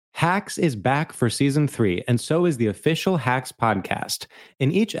Hacks is back for season 3, and so is the official Hacks podcast.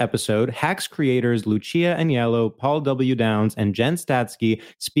 In each episode, Hacks creators Lucia Agnello, Paul W. Downs, and Jen Statsky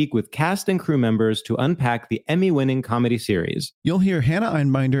speak with cast and crew members to unpack the Emmy-winning comedy series. You'll hear Hannah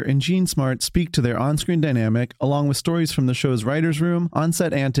Einbinder and Jean Smart speak to their on-screen dynamic, along with stories from the show's writer's room,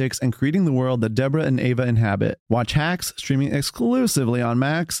 on-set antics, and creating the world that Deborah and Ava inhabit. Watch Hacks, streaming exclusively on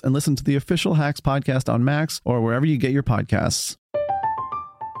Max, and listen to the official Hacks podcast on Max or wherever you get your podcasts.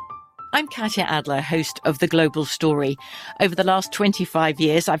 I'm Katya Adler, host of The Global Story. Over the last 25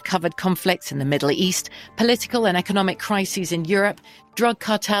 years, I've covered conflicts in the Middle East, political and economic crises in Europe, drug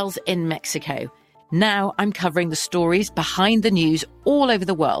cartels in Mexico. Now I'm covering the stories behind the news all over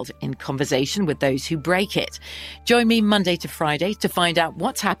the world in conversation with those who break it. Join me Monday to Friday to find out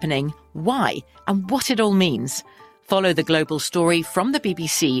what's happening, why, and what it all means. Follow The Global Story from the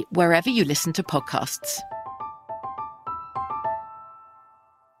BBC wherever you listen to podcasts.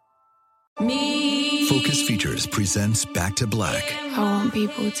 Focus Features presents Back to Black. I want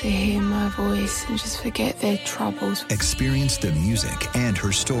people to hear my voice and just forget their troubles. Experience the music and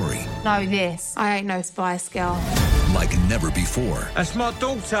her story. Know this, I ain't no Spice Girl. Like never before. That's my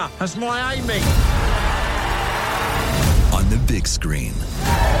daughter. That's my Amy. On the big screen.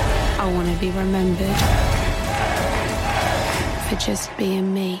 I want to be remembered for just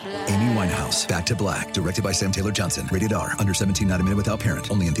being me. Amy Winehouse, Back to Black, directed by Sam Taylor Johnson. Rated R, under 17, not a minute without parent.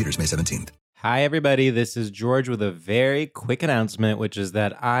 Only in theaters May 17th. Hi, everybody. This is George with a very quick announcement, which is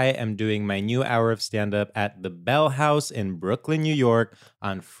that I am doing my new hour of stand-up at the Bell House in Brooklyn, New York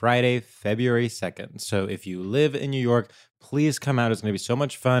on Friday, February 2nd. So if you live in New York, please come out. It's going to be so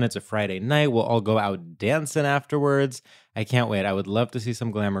much fun. It's a Friday night. We'll all go out dancing afterwards. I can't wait. I would love to see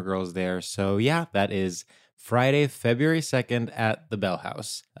some glamour girls there. So yeah, that is Friday, February 2nd at the Bell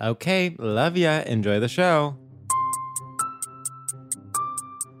House. Okay, love ya. Enjoy the show.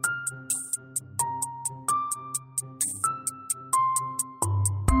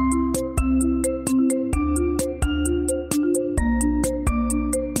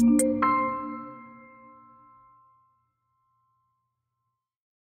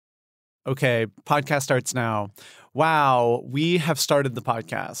 Okay, podcast starts now. Wow, we have started the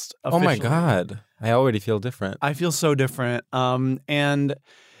podcast officially. Oh my God. I already feel different. I feel so different. And,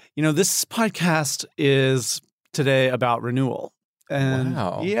 you know, this podcast is today about renewal. And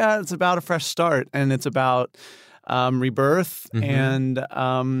wow. Yeah, it's about a fresh start, and it's about rebirth. Mm-hmm.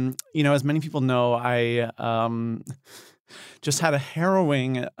 And, you know, as many people know, I just had a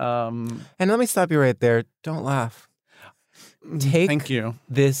harrowing... And let me stop you right there. Don't laugh. Thank you.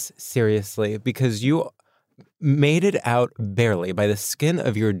 This seriously, because you made it out barely by the skin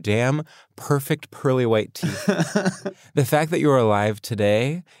of your damn perfect pearly white teeth. The fact that you're alive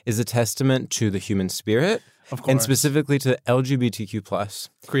today is a testament to the human spirit, of course, and specifically to LGBTQ+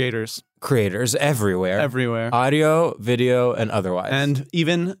 creators everywhere, audio, video, and otherwise, and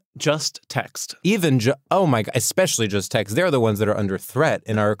even just text. Oh my God, especially just text. They're the ones that are under threat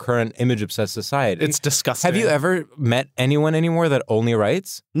in our current image-obsessed society. It's disgusting. Have you ever met anyone anymore that only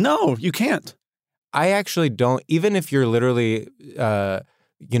writes? No, you can't. I actually don't. Even if you're literally,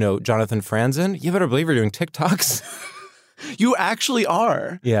 Jonathan Franzen, you better believe you're doing TikToks. You actually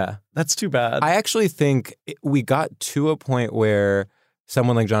are. Yeah. That's too bad. I actually think we got to a point where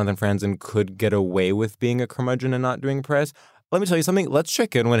someone like Jonathan Franzen could get away with being a curmudgeon and not doing press. Let me tell you something. Let's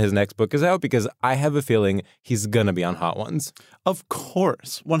check in when his next book is out, because I have a feeling he's going to be on Hot Ones. Of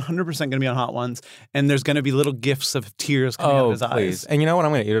course. 100% going to be on Hot Ones. And there's going to be little gifts of tears coming out of his please. eyes. And you know what?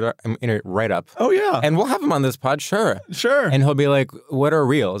 I'm going to eat it right up. Oh, yeah. And we'll have him on this pod, sure. And he'll be like, what are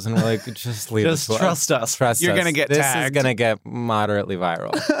reels? And we're like, just leave just us. Trust us. You're going to get tagged. This is going to get moderately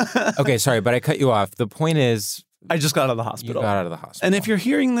viral. Okay, sorry, but I cut you off. The point is... I just got out of the hospital. You got out of the hospital. And if you're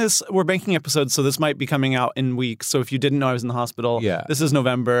hearing this, we're banking episodes, so this might be coming out in weeks. So if you didn't know I was in the hospital, this is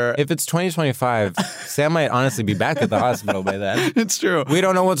November. If it's 2025, Sam might honestly be back at the hospital by then. It's true. We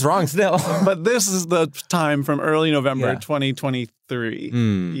don't know what's wrong still. But this is the time from early November 2023.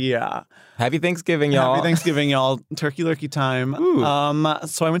 Yeah. Happy Thanksgiving, y'all. Happy Thanksgiving, y'all. Turkey lurkey time.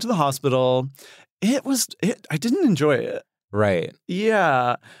 So I went to the hospital. I didn't enjoy it. Right.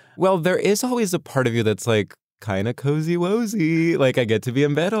 Yeah. Well, there is always a part of you that's like, kind of cozy wozy, like I get to be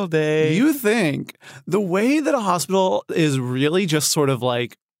in bed all day. You think the way that a hospital is really just sort of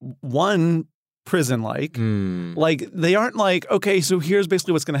like one prison-like. Like, they aren't like, okay, so here's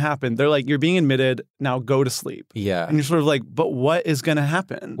basically what's going to happen. They're like, you're being admitted, now go to sleep. Yeah. And you're sort of like, but what is going to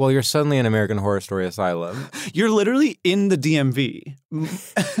happen? Well, you're suddenly in American Horror Story Asylum. You're literally in the DMV.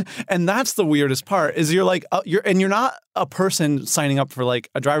 And that's the weirdest part, is you're like, you're not a person signing up for like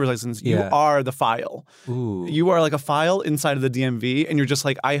a driver's license. You are the file. Ooh. You are like a file inside of the DMV, and you're just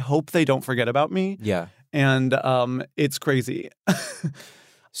like, I hope they don't forget about me. Yeah. And it's crazy.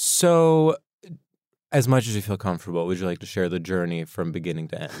 So, as much as you feel comfortable, would you like to share the journey from beginning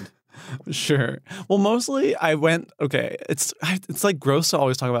to end? Sure. Well, mostly I went, okay, it's like gross to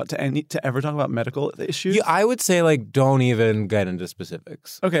always talk about, to ever talk about medical issues. Yeah, I would say, like, don't even get into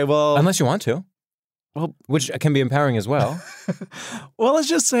specifics. Okay, well. Unless you want to. Well, which can be empowering as well. Well, let's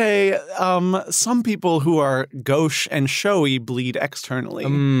just say some people who are gauche and showy bleed externally.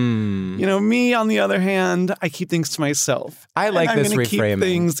 You know, me, on the other hand, I keep things to myself. I like and this reframing. I'm going to keep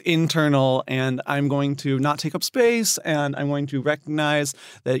things internal, and I'm going to not take up space, and I'm going to recognize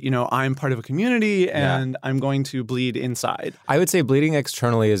that, you know, I'm part of a community, and I'm going to bleed inside. I would say bleeding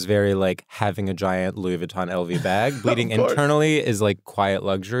externally is very like having a giant Louis Vuitton LV bag. Bleeding internally is like quiet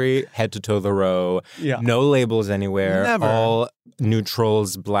luxury, head to toe the row. Yeah. No labels anywhere. Never. All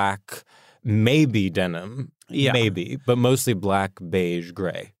neutrals, black, maybe denim. Yeah. Maybe, but mostly black, beige,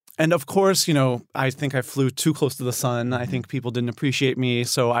 gray. And of course, you know, I think I flew too close to the sun. I think people didn't appreciate me.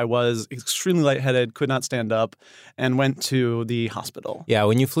 So I was extremely lightheaded, could not stand up, and went to the hospital. Yeah,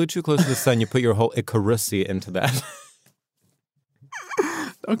 when you flew too close to the sun, you put your whole Icarusi into that.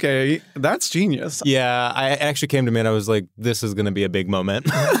 Okay, that's genius. Yeah, I actually came to me and I was like, this is going to be a big moment.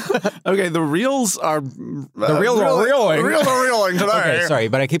 Okay, the reels are... The reels are reeling. The reels are reeling today. Okay, sorry,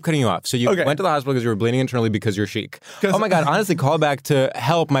 but I keep cutting you off. So you went to the hospital because you were bleeding internally because you're chic. Oh my God, honestly, call back to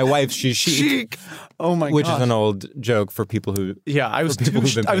help my wife. She's chic. Chic. Oh my god. Which is an old joke for people who... Yeah, I was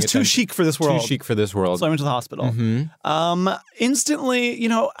too chic for this world. Too chic for this world. So I went to the hospital. Instantly, you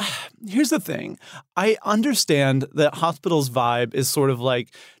know, here's the thing. I understand that hospital's vibe is sort of like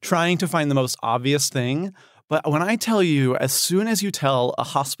trying to find the most obvious thing. But when I tell you, as soon as you tell a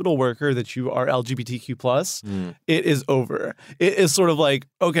hospital worker that you are LGBTQ+, it is over. It is sort of like,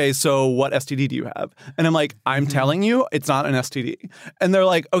 okay, so what STD do you have? And I'm like, I'm telling you, it's not an STD. And they're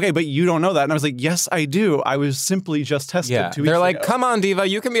like, okay, but you don't know that. And I was like, yes, I do. I was simply just tested 2 weeks ago. They're like, come on, Diva,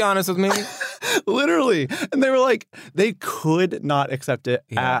 you can be honest with me. Literally. And they were like, they could not accept it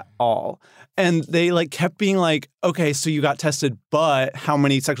at all. And they like kept being like, okay, so you got tested, but how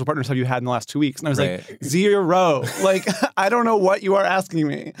many sexual partners have you had in the last 2 weeks? And I was like, 0. Like, I don't know what you are asking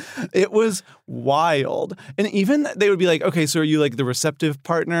me. It was wild. And even they would be like, okay, so are you like the receptive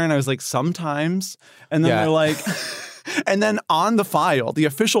partner? And I was like, sometimes. And then they're like, and then on the file, the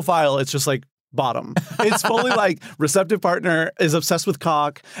official file, it's just like, bottom. It's fully like receptive partner is obsessed with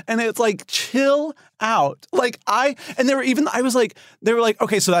cock, and it's like chill out. Like they were like,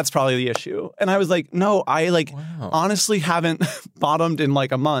 okay, so that's probably the issue. And I was like, no, I like honestly haven't bottomed in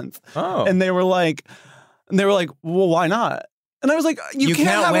like a month. Oh. And they were like, well, why not? And I was like, you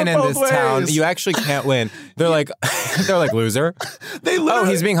can't win in this town. You actually can't win. They're like, loser.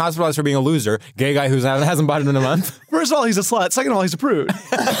 He's being hospitalized for being a loser. Gay guy who hasn't bought it in a month. First of all, he's a slut. Second of all, he's a prude.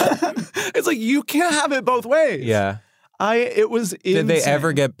 It's like, you can't have it both ways. Yeah. It was insane. Did they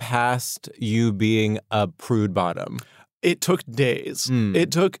ever get past you being a prude bottom? It took days. It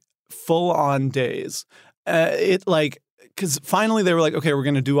took full on days. Because finally they were like, okay, we're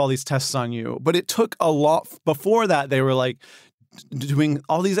going to do all these tests on you. But it took a lot. Before that, they were like doing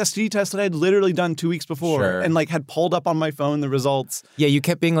all these STD tests that I had literally done 2 weeks before and like had pulled up on my phone the results. Yeah, you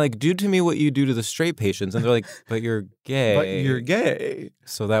kept being like, do to me what you do to the straight patients. And they're like, but you're gay. But you're gay.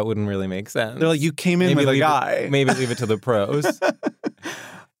 So that wouldn't really make sense. They're like, you came in with a guy. Maybe leave it to the pros.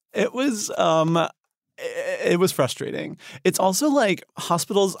 It was frustrating. It's also like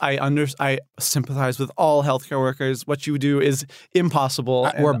hospitals, I sympathize with all healthcare workers. What you do is impossible.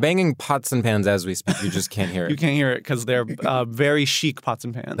 We're banging pots and pans as we speak. You just can't hear it. You can't hear it because they're very chic pots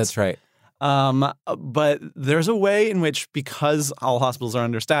and pans. That's right. But there's a way in which, because all hospitals are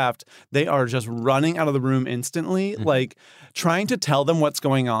understaffed, they are just running out of the room instantly, like trying to tell them what's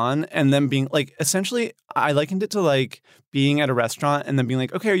going on, and then being like, essentially, I likened it to like being at a restaurant and then being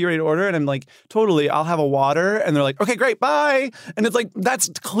like, okay, are you ready to order? And I'm like, totally, I'll have a water. And they're like, okay, great, bye. And it's like, that's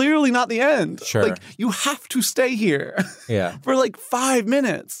clearly not the end. Sure. Like, you have to stay here for like 5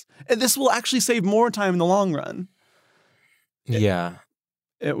 minutes. And this will actually save more time in the long run. Yeah.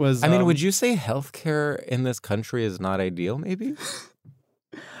 It was. I mean, would you say healthcare in this country is not ideal, maybe?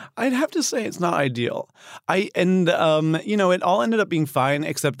 I'd have to say it's not ideal. It all ended up being fine,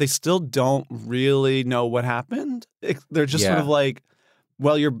 except they still don't really know what happened. They're just sort of like,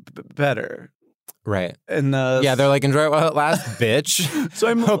 well, you're better. Right. And yeah, they're like, enjoy it while it lasts, bitch. So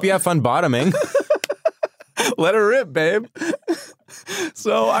I hope you have fun bottoming. Let her rip, babe.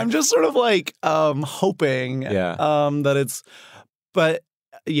 So I'm just sort of like hoping that it's, but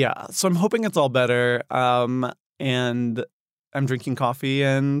yeah. So I'm hoping it's all better. And I'm drinking coffee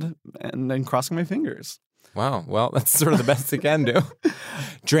and crossing my fingers. Wow. Well, that's sort of the best you can do.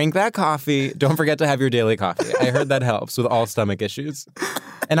 Drink that coffee. Don't forget to have your daily coffee. I heard that helps with all stomach issues.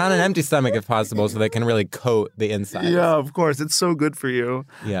 And on an empty stomach if possible so they can really coat the inside. Yeah, of course. It's so good for you.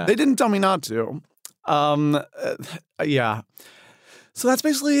 Yeah. They didn't tell me not to. Yeah. So that's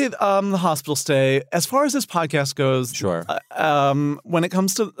basically the hospital stay. As far as this podcast goes, sure. When it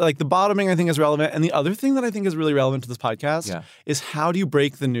comes to like the bottoming, I think is relevant. And the other thing that I think is really relevant to this podcast is how do you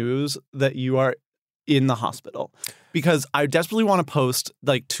break the news that you are in the hospital? Because I desperately want to post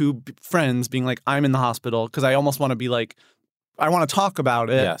like two friends being like, I'm in the hospital, because I almost want to be like, I want to talk about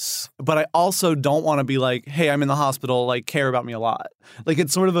it. Yes. But I also don't want to be like, hey, I'm in the hospital, like care about me a lot. Like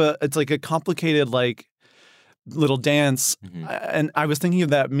it's sort of it's like a complicated like little dance. Mm-hmm. And I was thinking of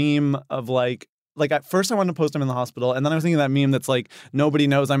that meme of like at first I wanted to post I'm in the hospital, and then I was thinking of that meme that's like nobody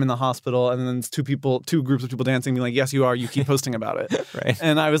knows I'm in the hospital, and then it's two groups of people dancing being like, yes you are, you keep posting about it. Right.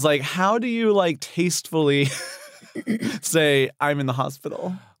 And I was like, how do you like tastefully say I'm in the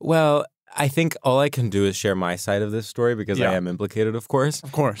hospital? Well, I think all I can do is share my side of this story because I am implicated, of course.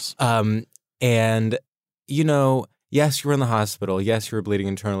 Of course. And, you know, yes, you were in the hospital. Yes, you were bleeding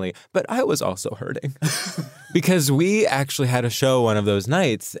internally. But I was also hurting because we actually had a show one of those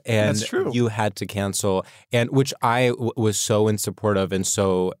nights and That's true. You had to cancel, and which I was so in support of and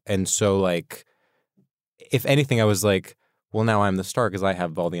so like, if anything, I was like, well, now I'm the star because I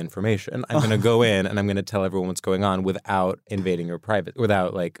have all the information. I'm going to go in and I'm going to tell everyone what's going on without invading your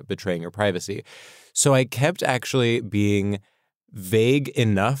without like betraying your privacy. So I kept actually being vague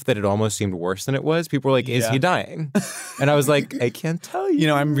enough that it almost seemed worse than it was. People were like, is he dying? And I was like, I can't tell you. You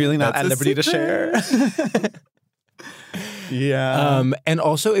know, I'm really not at liberty to share. Yeah. And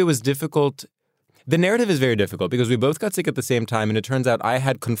also it was difficult. The narrative is very difficult because we both got sick at the same time, and it turns out I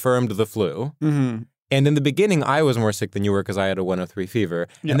had confirmed the flu. Mm-hmm. And in the beginning, I was more sick than you were because I had a 103 fever.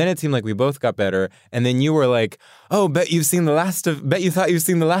 Yeah. And then it seemed like we both got better. And then you were like, oh, bet you thought you've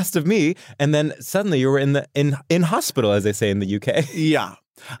seen the last of me. And then suddenly you were in hospital, as they say in the UK. Yeah.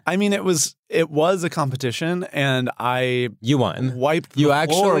 I mean, it was a competition, and you won. Wiped the you floor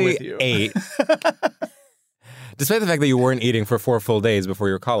actually with you. ate. Despite the fact that you weren't eating for 4 full days before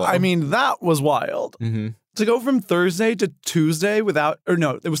your call. I mean, that was wild. Mm-hmm. To go from Thursday to Tuesday it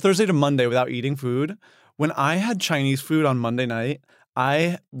was Thursday to Monday without eating food. When I had Chinese food on Monday night,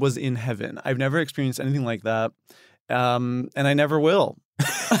 I was in heaven. I've never experienced anything like that. And I never will.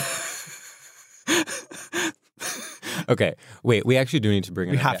 Okay. Wait, we actually do need to bring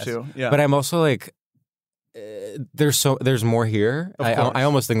in We a have guest. to, yeah. But I'm also like, there's more here. Of course. I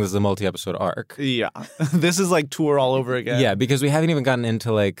almost think this is a multi-episode arc. Yeah. This is like tour all over again. Yeah, because we haven't even gotten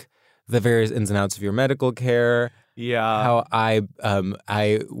into like the various ins and outs of your medical care. Yeah. How I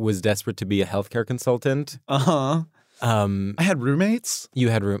was desperate to be a healthcare consultant. Uh-huh. I had roommates. You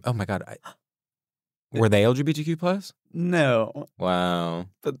had room. Oh my God. Were they LGBTQ plus? No. Wow.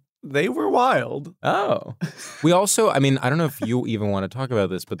 But they were wild. Oh. We also, I mean, I don't know if you even want to talk about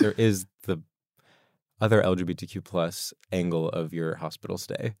this, but there is the other LGBTQ plus angle of your hospital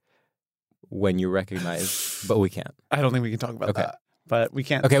stay when you recognize, but we can't. I don't think we can talk about that. But we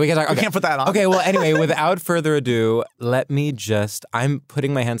can't. Okay, we can talk. We can't put that on. Okay, well, anyway, without further ado, I'm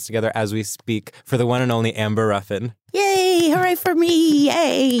putting my hands together as we speak for the one and only Amber Ruffin. Yay! Hooray for me!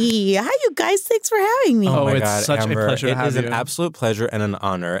 Yay! Hi, you guys. Thanks for having me. Oh my it's God, such Amber, a pleasure to have It is you. an absolute pleasure and an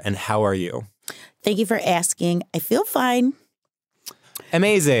honor. And how are you? Thank you for asking. I feel fine.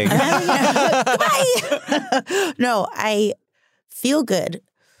 Amazing. Bye. No, I feel good.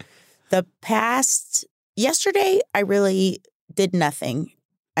 Yesterday, I really did nothing.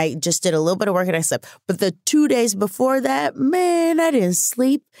 I just did a little bit of work and I slept. But the 2 days before that, man, I didn't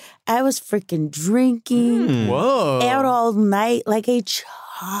sleep. I was freaking drinking Whoa. out all night like a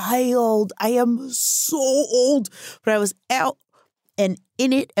child. I am so old. But I was out and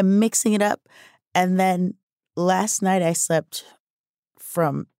in it and mixing it up. And then last night I slept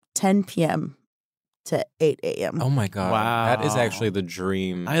from 10 p.m. to 8 a.m. Oh my God. Wow. That is actually the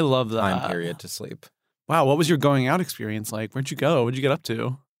dream I love that. time period to sleep. Wow, what was your going out experience like? Where'd you go? What'd you get up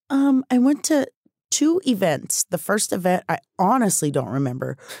to? I went to 2 events. The first event, I honestly don't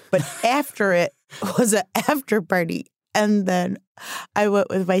remember. But after it was an after party. And then I went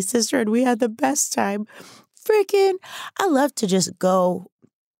with my sister and we had the best time. Freaking, I love to just go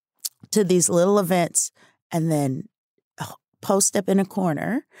to these little events and then post up in a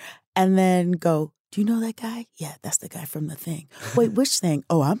corner and then go, do you know that guy? Yeah, that's the guy from the thing. Wait, which thing?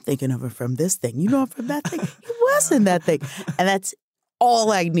 Oh, I'm thinking of him from this thing. You know him from that thing? He was in that thing. And that's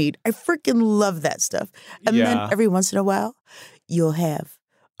all I need. I freaking love that stuff. And then every once in a while, you'll have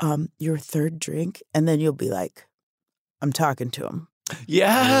your third drink, and then you'll be like, I'm talking to him.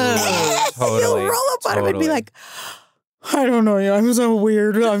 Yeah. Totally. You'll roll up on him and be like, I don't know you. I'm so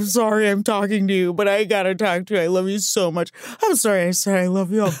weird. I'm sorry I'm talking to you, but I gotta talk to you. I love you so much. I'm sorry I said I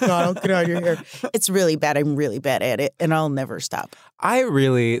love you. Oh, God, I'll get out of your hair. It's really bad. I'm really bad at it, and I'll never stop. I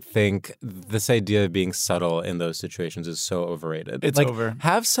really think this idea of being subtle in those situations is so overrated. It's over.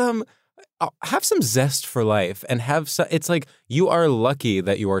 Have some zest for life and it's like you are lucky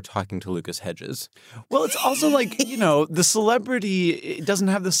that you are talking to Lucas Hedges. Well, it's also like, the celebrity, it doesn't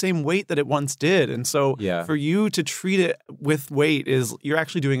have the same weight that it once did. And so for you to treat it with weight is you're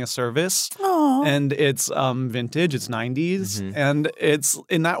actually doing a service. Aww. And it's vintage, it's 90s. And it's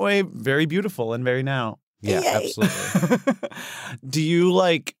in that way very beautiful and very now. Yeah, absolutely. Do you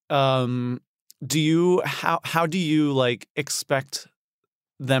how do you expect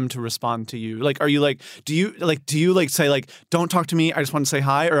them to respond to you? Like, are you do you say don't talk to me, I just want to say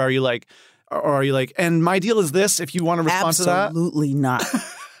hi? Or are you like, and my deal is this, if you want to respond to that? Absolutely not.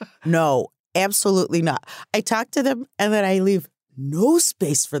 No, absolutely not. I talk to them and then I leave no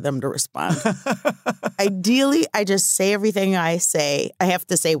space for them to respond. Ideally, I just say everything I have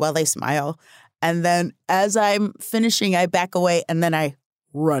to say while they smile. And then as I'm finishing, I back away and then I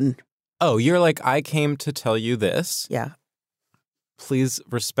run. Oh, you're like, I came to tell you this. Yeah. Please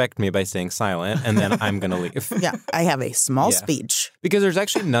respect me by staying silent, and then I'm going to leave. Yeah, I have a small speech. Because there's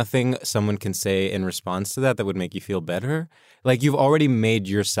actually nothing someone can say in response to that would make you feel better. Like, you've already made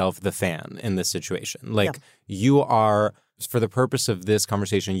yourself the fan in this situation. Like, you are, for the purpose of this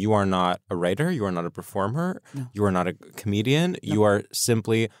conversation, you are not a writer, you are not a performer, you are not a comedian, you are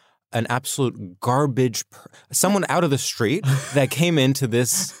simply an absolute garbage, someone out of the street that came into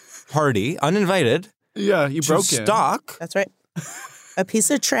this party, uninvited. Yeah, you broke in. Stalk. That's right. A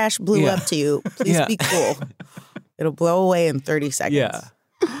piece of trash blew up to you. Please be cool. It'll blow away in 30 seconds. Yeah.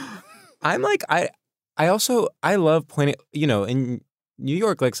 I'm like, I love pointing, in New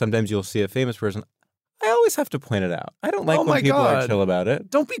York, like sometimes you'll see a famous person. I always have to point it out. I don't like when people are chill about it.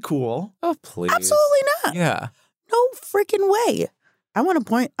 Don't be cool. Oh, please. Absolutely not. Yeah. No freaking way. I want to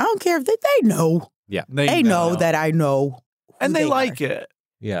point. I don't care if they know. Yeah. They know that I know. And they like it.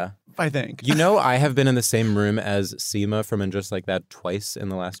 Yeah. I think. I have been in the same room as Seema from And Just Like That twice in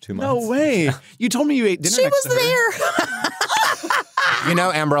the last 2 months. No way. You told me you ate dinner next to her. She was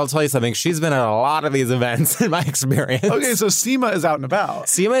there. Amber, I'll tell you something. She's been at a lot of these events in my experience. Okay, so Seema is out and about.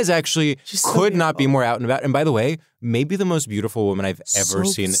 Seema is actually could not be more out and about. And by the way, maybe the most beautiful woman I've ever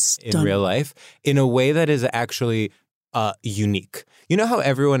seen in real life in a way that is actually unique. You know how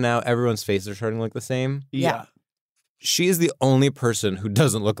everyone's faces are starting to look the same? Yeah. She is the only person who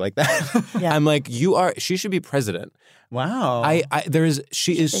doesn't look like that. Yeah. I'm like, she should be president. Wow.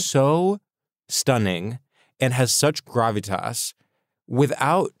 She is so stunning and has such gravitas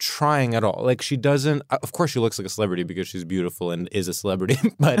without trying at all. Like, she doesn't, of course she looks like a celebrity because she's beautiful and is a celebrity,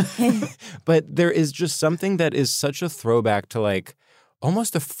 but there is just something that is such a throwback to like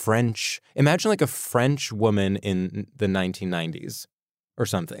almost imagine like a French woman in the 1990s or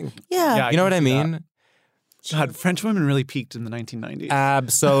something. Yeah. You know what I mean? God, French women really peaked in the 1990s.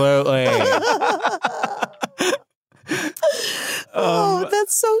 Absolutely. Oh,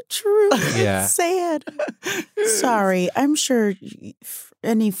 that's so true. Yeah. It's sad. Sorry. I'm sure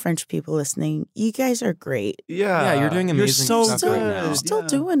any French people listening, you guys are great. Yeah. Yeah, you're doing amazing stuff right now. You're still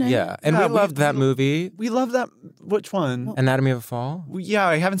doing it. Yeah. And we loved that movie. We love that. Which one? Anatomy of a Fall? Yeah,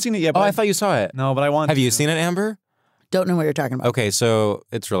 I haven't seen it yet. Oh, I thought you saw it. No, but I want Have to. you seen it, Amber? Don't know what you're talking about. Okay, so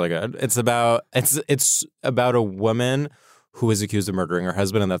it's really good. It's about a woman who is accused of murdering her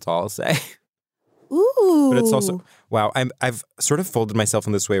husband, and that's all I'll say. Ooh. But it's also, wow, I've sort of folded myself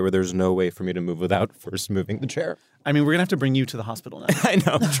in this way where there's no way for me to move without first moving the chair. I mean, we're going to have to bring you to the hospital now. I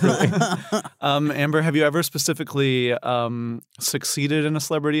know, truly. Amber, have you ever specifically succeeded in a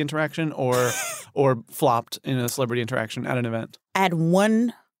celebrity interaction or flopped in a celebrity interaction at an event? I had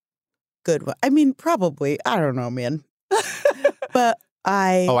one good one. I mean, probably. I don't know, man. But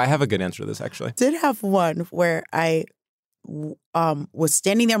I have a good answer to this, actually. did have one where I was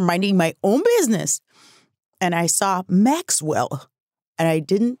standing there minding my own business, and I saw Maxwell, and I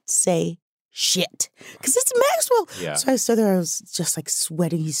didn't say shit because it's Maxwell. Yeah. So I stood there. I was just like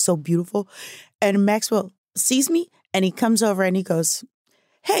sweating. He's so beautiful, and Maxwell sees me, and he comes over and he goes,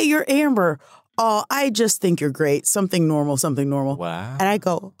 "Hey, you're Amber. Oh, I just think you're great. Something normal. Wow. And I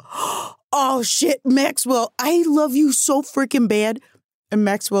go, oh, shit, Maxwell, I love you so freaking bad. And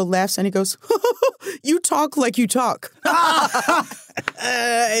Maxwell laughs and he goes, you talk like you talk.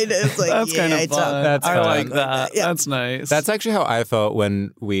 It's like, That's kind of fun. That's I fun. like that. Yeah. That's nice. That's actually how I felt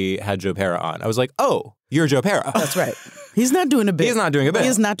when we had Joe Pera on. I was like, oh, you're Joe Pera. That's right. He's not doing a bit. He's not doing a bit. He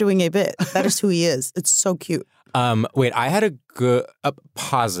is not doing a bit. That is who he is. It's so cute. Wait, I had a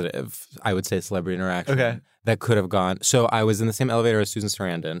positive, I would say, celebrity interaction that could have gone. So I was in the same elevator as Susan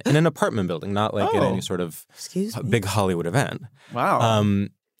Sarandon in an apartment building, not like in any sort of big Hollywood event. Wow.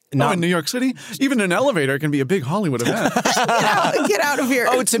 Not in New York City, even an elevator can be a big Hollywood event. Get out of here.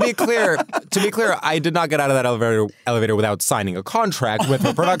 Oh, to be clear, I did not get out of that elevator without signing a contract with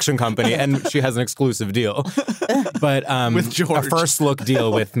her production company, and she has an exclusive deal. But with George. A first look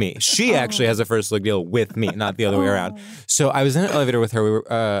deal with me. She actually has a first look deal with me, not the other way around. So I was in an elevator with her. We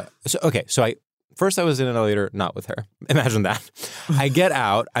were First, I was in an elevator not with her. Imagine that. I get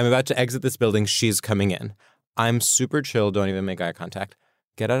out. I'm about to exit this building. She's coming in. I'm super chill. Don't even make eye contact.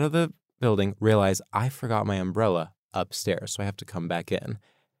 Get out of the building. Realize I forgot my umbrella upstairs. So I have to come back in.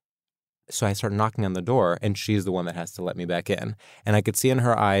 So I start knocking on the door, and she's the one that has to let me back in. And I could see in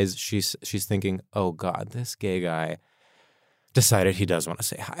her eyes, she's thinking, oh, God, this gay guy decided he does want to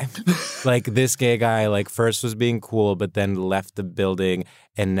say hi. Like, this gay guy, like, first was being cool, but then left the building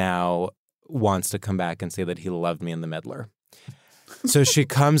and now wants to come back and say that he loved me in the meddler. So she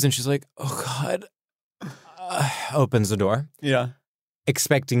comes and she's like, oh, God. Opens the door. Yeah.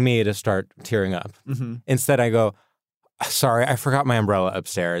 Expecting me to start tearing up. Mm-hmm. Instead, I go, sorry, I forgot my umbrella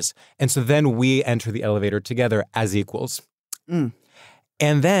upstairs. And so then we enter the elevator together as equals. Mm.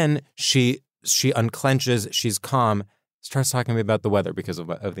 And then she unclenches, she's calm, starts talking to me about the weather because of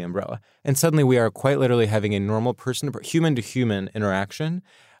the umbrella. And suddenly we are quite literally having a normal human-to-human interaction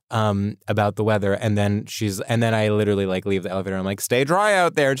about the weather. And then I literally like leave the elevator. I'm like, stay dry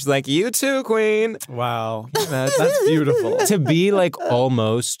out there. And she's like, you too, queen. Wow. That's beautiful. To be like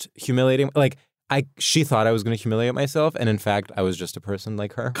almost humiliating. Like she thought I was going to humiliate myself. And in fact, I was just a person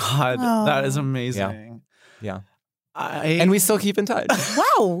like her. God, that is amazing. Yeah. And we still keep in touch.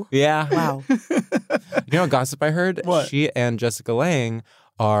 Wow. Yeah. Wow. You know what gossip I heard? What? She and Jessica Lange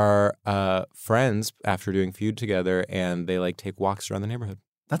are friends after doing Feud together, and they like take walks around the neighborhood.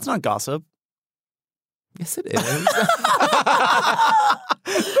 That's not gossip. Yes, it is.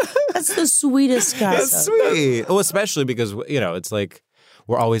 That's the sweetest gossip. That's sweet. Well, especially because, it's like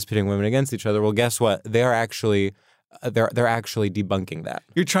we're always pitting women against each other. Well, guess what? They're actually debunking that.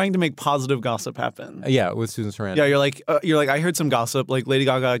 You're trying to make positive gossip happen. Yeah, with Susan Sarandon. Yeah, you're like, I heard some gossip. Like Lady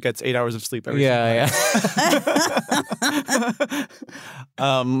Gaga gets 8 hours of sleep every night.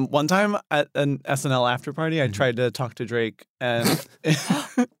 One time at an SNL after party, I tried to talk to Drake, and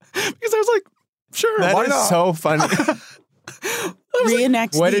because I was like, sure, That why is not? so funny.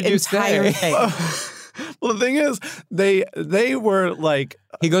 Reenact what the did you entire say? thing. Well, the thing is, they were like,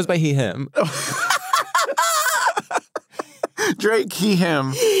 He goes by he, him. Drake, he,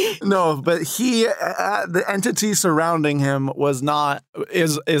 him. No, but he, the entity surrounding him was not,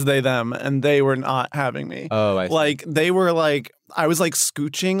 is they, them, and they were not having me. Oh, I see. Like, they were like, I was like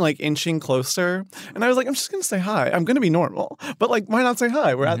scooching, like inching closer, and I was like, I'm just going to say hi. I'm going to be normal. But like, why not say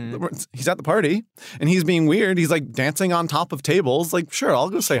hi? He's at the party, and he's being weird. He's like dancing on top of tables. Like, sure, I'll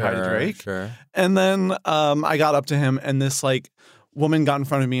go say hi to Drake. Sure. And then I got up to him, and this like woman got in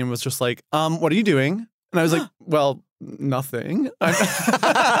front of me and was just like, what are you doing? And I was like, well, nothing.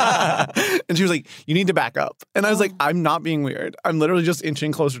 And she was like, you need to back up. And I was like, I'm not being weird. I'm literally just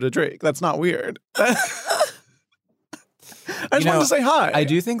inching closer to Drake. That's not weird. I just wanted to say hi. I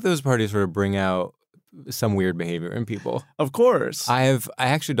do think those parties sort of bring out some weird behavior in people. Of course. I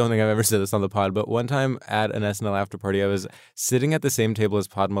actually don't think I've ever said this on the pod, but one time at an SNL after party, I was sitting at the same table as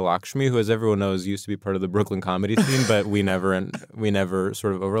Padma Lakshmi, who, as everyone knows, used to be part of the Brooklyn comedy scene, but we never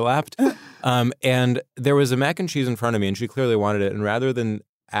sort of overlapped. And there was a mac and cheese in front of me, and she clearly wanted it. And rather than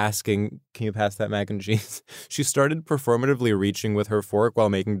asking, can you pass that mac and cheese, she started performatively reaching with her fork while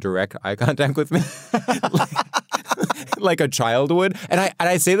making direct eye contact with me. Like a child would. And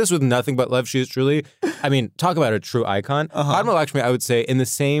I say this with nothing but love. She is truly, I mean, talk about a true icon. Padma Lakshmi, I would say, in the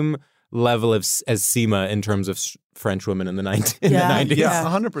same level as Seema in terms of French women in the 90s. Yeah,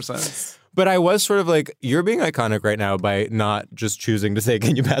 100%. But I was sort of like, you're being iconic right now by not just choosing to say,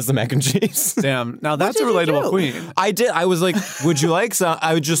 can you pass the mac and cheese? Damn. Now that's a relatable queen. I did. I was like, would you like some?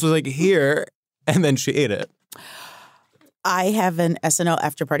 I just was like, here. And then she ate it. I have an SNL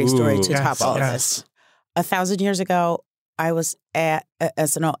after party story to top all of this. 1,000 years ago, I was at a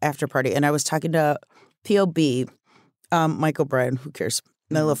SNL after party, and I was talking to POB, Michael Bryan, who cares,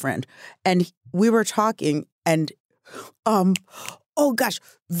 my little friend, and we were talking, and oh gosh,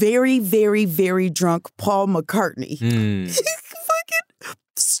 very, very, very drunk Paul McCartney.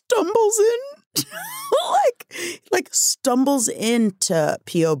 stumbles in, like stumbles into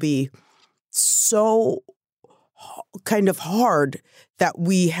POB so kind of hard that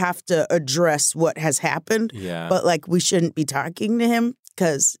we have to address what has happened. Yeah. But like we shouldn't be talking to him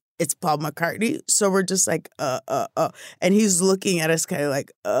because it's Paul McCartney. So we're just like, and he's looking at us kind of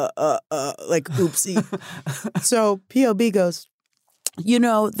like oopsie. So POB goes, you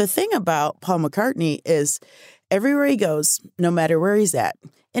know, the thing about Paul McCartney is everywhere he goes, no matter where he's at,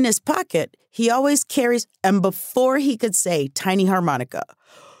 in his pocket, he always carries, and before he could say tiny harmonica,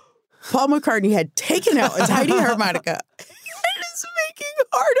 Paul McCartney had taken out a tiny harmonica and is making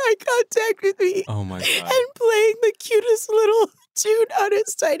hard eye contact with me. Oh my God. And playing the cutest little tune on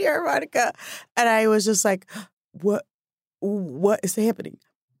his tiny harmonica. And I was just like, what is happening?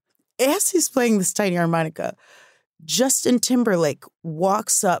 As he's playing this tiny harmonica, Justin Timberlake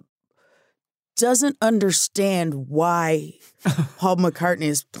walks up, doesn't understand why Paul McCartney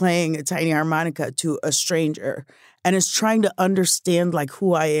is playing a tiny harmonica to a stranger and is trying to understand like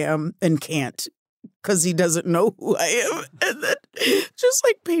who I am and can't because he doesn't know who I am. And then just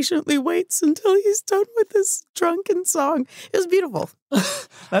like patiently waits until he's done with this drunken song. It was beautiful.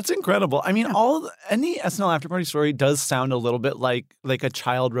 That's incredible. I mean, any SNL After Party story does sound a little bit like a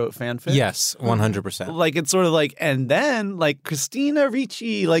child wrote fanfic. Yes, 100%. Like it's sort of like, and then like Christina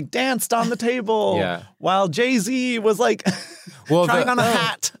Ricci like danced on the table while Jay-Z was like trying on a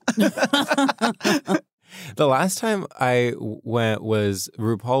hat. The last time I went was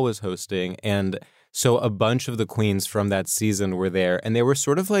RuPaul was hosting, and so a bunch of the queens from that season were there, and they were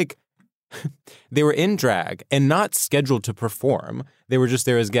sort of like, they were in drag and not scheduled to perform. They were just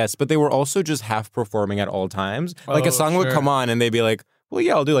there as guests, but they were also just half performing at all times. Like a song would come on and they'd be like, well,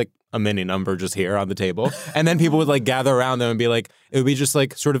 yeah, I'll do like a mini number just here on the table. And then people would like gather around them and be like, it would be just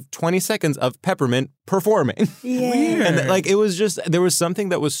like sort of 20 seconds of Peppermint performing. Yeah. Weird. And like, it was just, there was something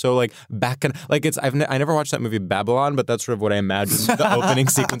that was so like back and like I never watched that movie Babylon, but that's sort of what I imagine the opening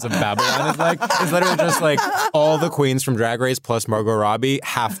sequence of Babylon is like. It's literally just like all the queens from Drag Race plus Margot Robbie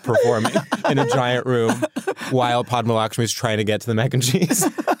half performing in a giant room while Padma Lakshmi is trying to get to the mac and cheese.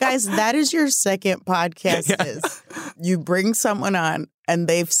 Guys, that is your second podcast is you bring someone on and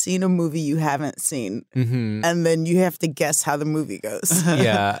they've seen a movie you haven't seen. Mm-hmm. And then you have to guess how the movie goes.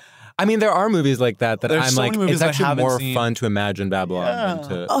 Yeah. I mean, there are movies like that There's I'm so like, many movies it's I actually haven't more seen. fun to imagine Babylon than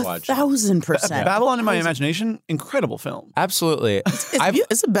to watch. 1,000%. Babylon in my imagination, incredible film. Absolutely.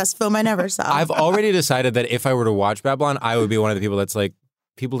 It's the best film I never saw. I've already decided that if I were to watch Babylon, I would be one of the people that's like,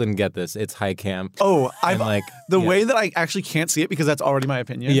 people didn't get this. It's high camp. Oh, I'm like way that I actually can't see it because that's already my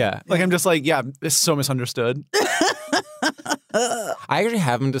opinion. Yeah. Like I'm just like, yeah, it's so misunderstood. I actually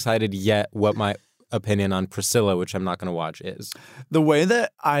haven't decided yet what my opinion on Priscilla, which I'm not going to watch, is. The way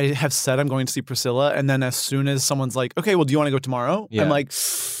that I have said I'm going to see Priscilla, and then as soon as someone's like, okay, well, do you want to go tomorrow? Yeah. I'm like,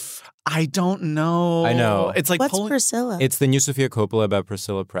 I don't know. I know. It's like What's Priscilla? It's the new Sofia Coppola about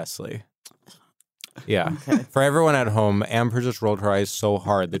Priscilla Presley. Yeah. Okay. For everyone at home, Amber just rolled her eyes so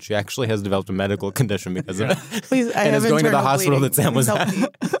hard that she actually has developed a medical condition because of it. Please, I and have is going to the internal hospital bleeding. that Sam was Please at.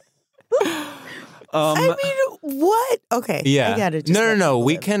 help me. I mean, what? Okay. Yeah. I gotta just No.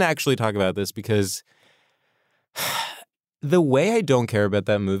 We can actually talk about this because the way I don't care about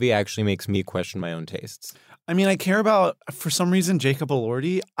that movie actually makes me question my own tastes. I mean, I care about, for some reason, Jacob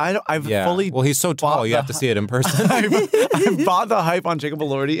Elordi. I've fully. Well, he's so tall, you have to see it in person. I've bought the hype on Jacob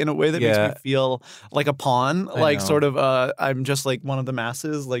Elordi in a way that makes me feel like a pawn. Like, know. sort of, I'm just like one of the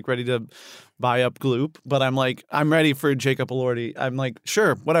masses, like ready to buy up Gloop. But I'm like, I'm ready for Jacob Elordi. I'm like,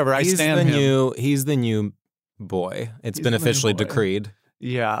 sure, whatever. I stand him. He's the new boy. He's been officially decreed.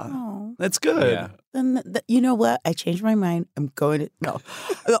 Yeah. Oh. That's good. Yeah. Then you know what? I changed my mind. I'm going to no.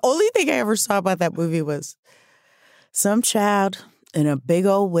 The only thing I ever saw about that movie was some child in a big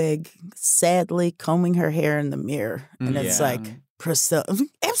old wig, sadly combing her hair in the mirror, and it's like Priscilla.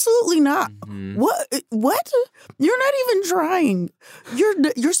 Absolutely not. Mm-hmm. What? You're not even trying.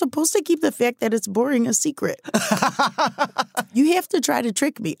 You're supposed to keep the fact that it's boring a secret. You have to try to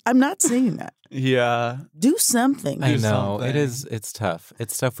trick me. I'm not saying that. Yeah. Do something. I know. It's tough.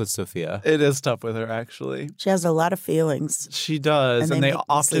 It's tough with Sophia. It is tough with her, actually. She has a lot of feelings. She does. And they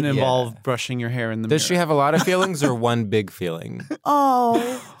often involve brushing your hair in the mirror. Does she have a lot of feelings or one big feeling? Oh,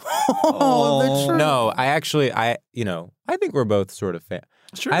 the truth. No, I think we're both sort of fans.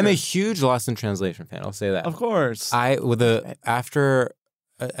 Sure. I'm a huge Lost in Translation fan. I'll say that. Of course. I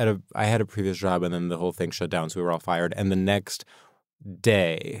had a previous job and then the whole thing shut down, so we were all fired. And the next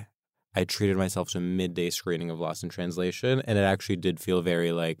day, I treated myself to a midday screening of Lost in Translation, and it actually did feel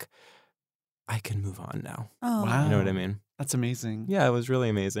very like I can move on now. Oh. Wow. You know what I mean? That's amazing. Yeah, it was really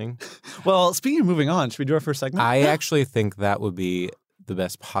amazing. Well, speaking of moving on, should we do our first segment? I actually think that would be the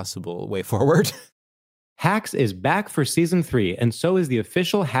best possible way forward. Hacks is back for season 3, and so is the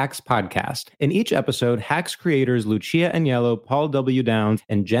official Hacks podcast. In each episode, Hacks creators Lucia Agnello, Paul W. Downs,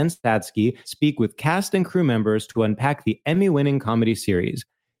 and Jen Statsky speak with cast and crew members to unpack the Emmy-winning comedy series.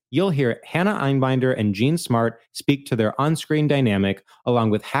 You'll hear Hannah Einbinder and Jean Smart speak to their on-screen dynamic, along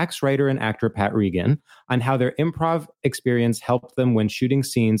with Hacks writer and actor Pat Regan, on how their improv experience helped them when shooting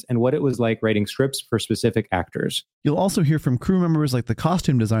scenes and what it was like writing scripts for specific actors. You'll also hear from crew members like the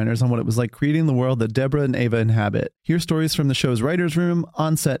costume designers on what it was like creating the world that Deborah and Ava inhabit. Hear stories from the show's writer's room,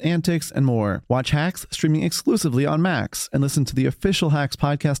 on-set antics, and more. Watch Hacks streaming exclusively on Max, and listen to the official Hacks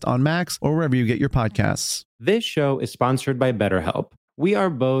podcast on Max or wherever you get your podcasts. This show is sponsored by BetterHelp. We are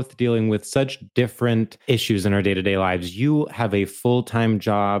both dealing with such different issues in our day-to-day lives. You have a full-time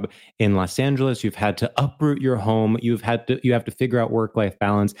job in Los Angeles. You've had to uproot your home. You have to figure out work-life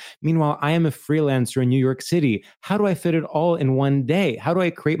balance. Meanwhile, I am a freelancer in New York City. How do I fit it all in one day? How do I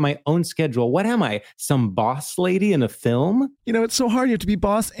create my own schedule? What am I? Some boss lady in a film? You know, it's so hard. You have to be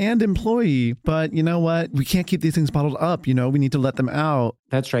boss and employee. But you know what? We can't keep these things bottled up. You know, we need to let them out.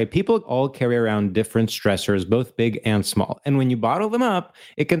 That's right. People all carry around different stressors, both big and small. And when you bottle them up,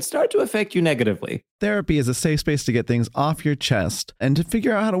 it can start to affect you negatively. Therapy is a safe space to get things off your chest and to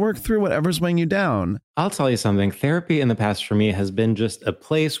figure out how to work through whatever's weighing you down. I'll tell you something. Therapy in the past for me has been just a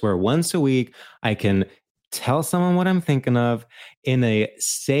place where once a week I can tell someone what I'm thinking of in a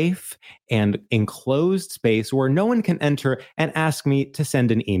safe and enclosed space where no one can enter and ask me to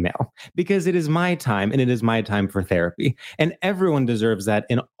send an email, because it is my time and it is my time for therapy. And everyone deserves that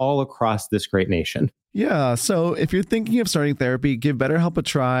in all across this great nation. Yeah, so if you're thinking of starting therapy, give BetterHelp a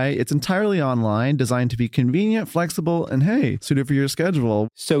try. It's entirely online, designed to be convenient, flexible, and hey, suited for your schedule.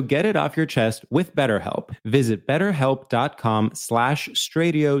 So get it off your chest with BetterHelp. Visit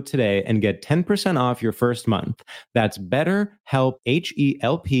betterhelp.com/Stradio today and get 10% off your first month. That's BetterHelp,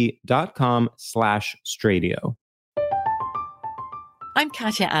 HELP.com/Stradio. I'm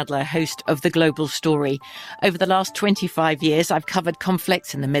Katya Adler, host of The Global Story. Over the last 25 years, I've covered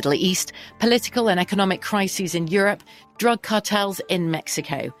conflicts in the Middle East, political and economic crises in Europe, drug cartels in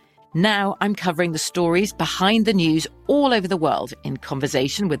Mexico. Now I'm covering the stories behind the news all over the world in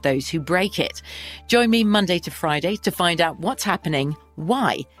conversation with those who break it. Join me Monday to Friday to find out what's happening,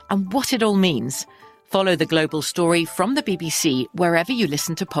 why, and what it all means. Follow The Global Story from the BBC wherever you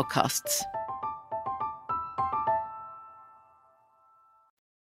listen to podcasts.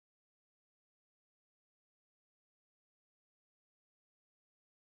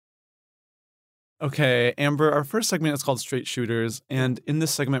 Okay, Amber, our first segment is called Straight Shooters, and in this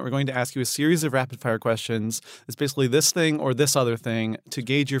segment, we're going to ask you a series of rapid-fire questions. It's basically this thing or this other thing to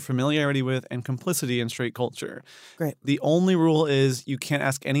gauge your familiarity with and complicity in straight culture. Great. The only rule is you can't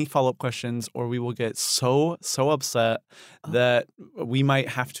ask any follow-up questions or we will get so upset that we might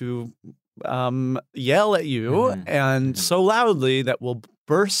have to yell at you and so loudly that we'll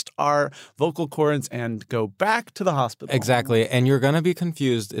burst our vocal cords and go back to the hospital. Exactly. And you're going to be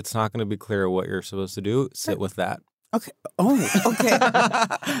confused. It's not going to be clear what you're supposed to do. Sit with that. Okay. Oh, okay.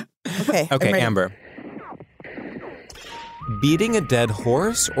 Okay. Okay, Amber. Beating a dead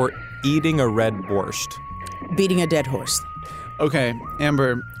horse or eating a red borscht? Beating a dead horse. Okay,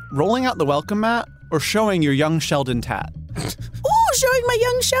 Amber, rolling out the welcome mat or showing your young Sheldon tat? Ooh, showing my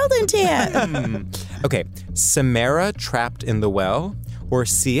young Sheldon tat. Okay, Samara trapped in the well or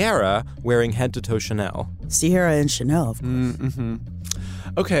Sierra wearing head-to-toe Chanel? Sierra and Chanel, of course. Mm-hmm.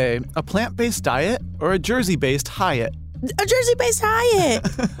 Okay, a plant-based diet or a Jersey-based Hyatt? A Jersey-based Hyatt.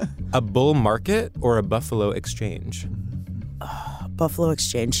 A bull market or a buffalo exchange? Buffalo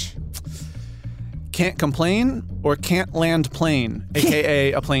Exchange. Can't complain or can't land plane,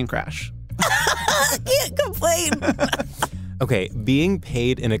 a.k.a. a plane crash? Can't complain. Okay, being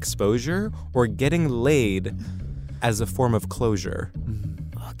paid in exposure or getting laid as a form of closure?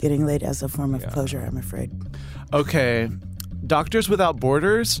 Getting laid as a form of closure, I'm afraid. Okay, Doctors Without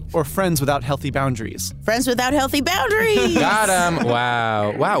Borders or Friends Without Healthy Boundaries? Friends Without Healthy Boundaries. Got him.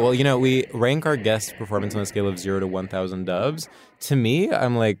 Wow. Well, you know, we rank our guest performance on a scale of 0 to 1,000 dubs. To me,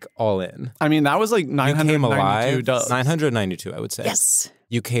 I'm like all in. I mean, that was like 992 dubs. 992, I would say. Yes.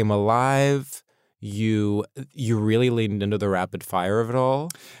 You came alive. You really leaned into the rapid fire of it all.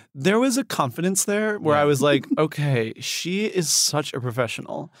 There was a confidence there where I was like, okay, she is such a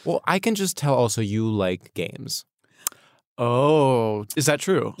professional. Well, I can just tell also you like games. Oh, is that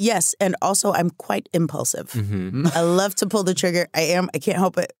true? Yes, and also I'm quite impulsive. Mm-hmm. I love to pull the trigger. I can't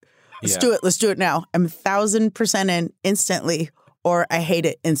help it. Let's do it. Let's do it now. I'm 1,000% in instantly, or I hate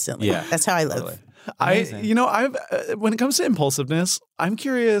it instantly. Yeah, that's how I live. Totally. I've when it comes to impulsiveness, I'm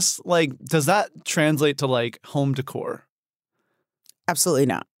curious, like, does that translate to like home decor? Absolutely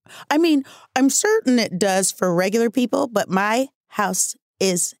not. I mean, I'm certain it does for regular people, but my house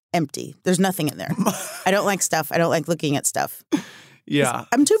is empty. There's nothing in there. I don't like stuff. I don't like looking at stuff. Yeah.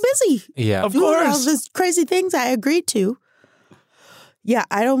 I'm too busy. Yeah. Of doing all course. these crazy things I agreed to. Yeah,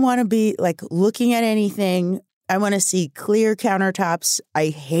 I don't want to be like looking at anything. I want to see clear countertops. I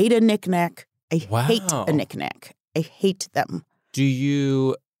hate a knickknack. I hate Wow. a knickknack. I hate them. Do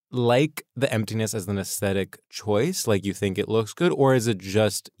you like the emptiness as an aesthetic choice? Like you think it looks good, or is it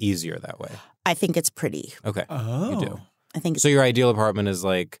just easier that way? I think it's pretty. Okay. Oh. You do. I think it's So your ideal apartment is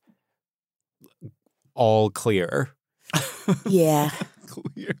like all clear, yeah.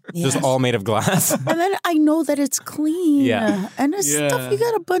 Clear. just Yes. all made of glass. And then I know that it's clean. Yeah. And there's stuff, you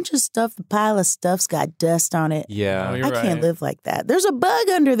got a bunch of stuff, the pile of stuff's got dust on it. Yeah. Oh, you're I can't right. live like that. There's a bug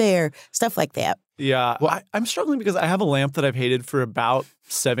under there. Stuff like that. Yeah. Well, I'm struggling because I have a lamp that I've hated for about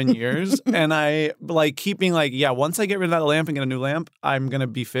 7 years. And I like keep being like, yeah, once I get rid of that lamp and get a new lamp, I'm going to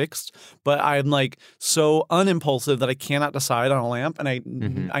be fixed. But I'm like so unimpulsive that I cannot decide on a lamp. And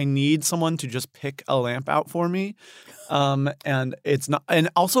I need someone to just pick a lamp out for me. And it's not, and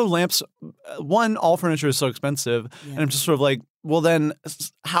also lamps, one, all furniture is so expensive. And I'm just sort of like, well, then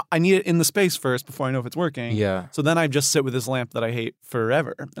how, I need it in the space first before I know if it's working. Yeah. So then I just sit with this lamp that I hate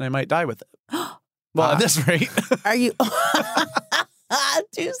forever and I might die with it. Well, at this rate. Are you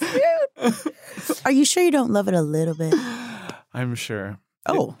too soon? Are you sure you don't love it a little bit? I'm sure.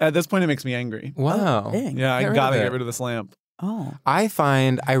 Oh. At this point, it makes me angry. Wow. Dang. Yeah, I Get rid gotta of get it. rid of this lamp. Oh. I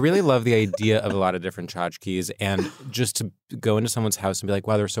really love the idea of a lot of different tchotchkes, and just to go into someone's house and be like,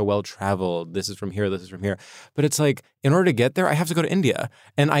 wow, they're so well traveled. This is from here. This is from here. But it's like, in order to get there, I have to go to India.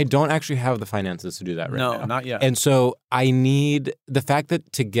 And I don't actually have the finances to do that right now. No, not yet. And so I need the fact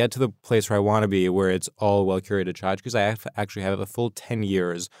that to get to the place where I want to be, where it's all well curated tchotchkes, I actually have a full 10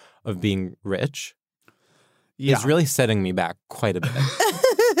 years of being rich. yeah. Is really setting me back quite a bit.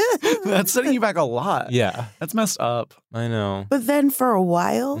 That's setting you back a lot. Yeah, That's messed up. I know. But then for a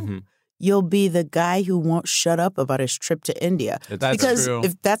while, Mhm. you'll be the guy who won't shut up about his trip to India. That's because true.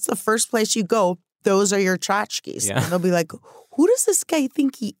 if that's the first place you go, those are your tchotchkes. Yeah. And they'll be like, who does this guy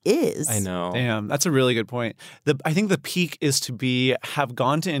think he is? I know. Damn, that's a really good point. I think the peak is to have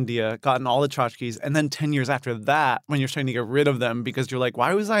gone to India, gotten all the tchotchkes, and then 10 years after that, when you're starting to get rid of them because you're like,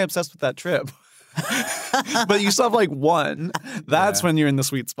 why was I obsessed with that trip? But you still have like one. That's when you're in the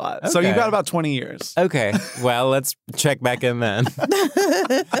sweet spot. So you've Okay. got about 20 years. Okay, well, let's check back in then.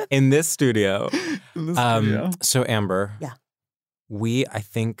 In this studio. So Amber. Yeah. I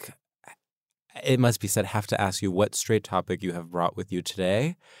think it must be said, have to ask you what straight topic you have brought with you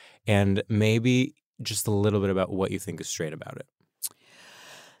today, and maybe just a little bit about what you think is straight about it.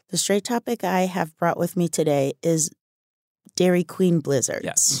 The straight topic I have brought with me today is Dairy Queen blizzards.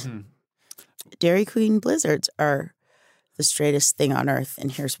 Yes. Dairy Queen blizzards are the straightest thing on earth,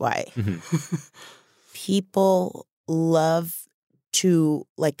 and here's why. People love to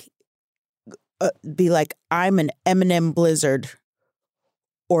be like, I'm an M&M blizzard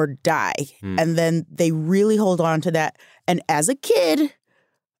or die. And then they really hold on to that. And as a kid,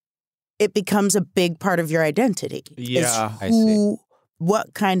 it becomes a big part of your identity. Yeah, I see.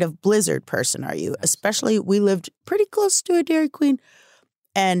 What kind of blizzard person are you? Especially, we lived pretty close to a Dairy Queen,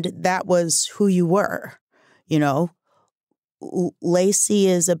 and that was who you were. You know, Lacey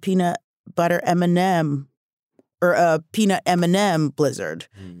is a peanut butter M&M or a peanut M&M blizzard.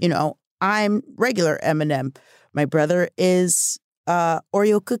 You know, I'm regular M&M. My brother is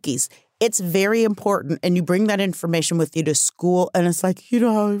Oreo cookies. It's very important, and you bring that information with you to school, and it's like, you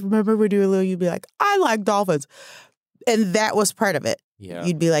know, I remember when you were little, you'd be like, I like dolphins. And that was part of it. Yeah.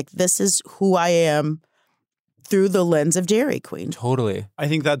 You'd be like, this is who I am through the lens of Dairy Queen. Totally. I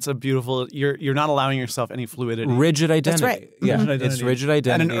think that's a beautiful. You're not allowing yourself any fluidity. Rigid identity. right. Yeah, Rigid it's identity. rigid At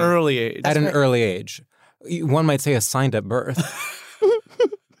identity. an early age. At an early age. One might say assigned at birth.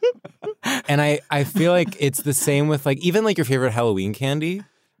 And I feel like it's the same with like, even like your favorite Halloween candy.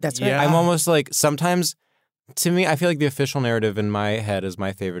 That's right. Yeah. I'm almost like, sometimes, to me, I feel like the official narrative in my head is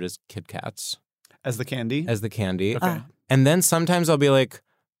my favorite is Kit Kats As the candy. as the candy. Okay. And then sometimes I'll be like,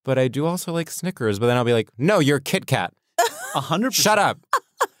 but I do also like Snickers. But then I'll be like, no, you're Kit Kat. 100%. Shut up.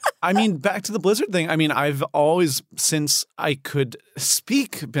 I mean, back to the Blizzard thing. I mean, I've always, since I could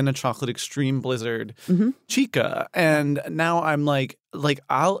speak, been a chocolate extreme Blizzard chica, and now I'm like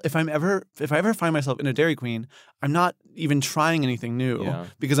if I ever find myself in a Dairy Queen, I'm not even trying anything new Yeah.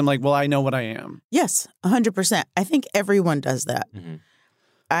 because I'm like, well, I know what I am. Yes, 100%. I think everyone does that.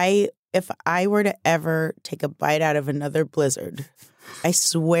 I if I were to ever take a bite out of another Blizzard, I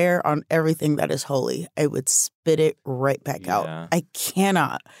swear on everything that is holy, I would spit it right back out. I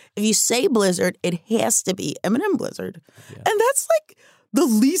cannot. If you say Blizzard, it has to be M&M Blizzard. Yeah. And that's like the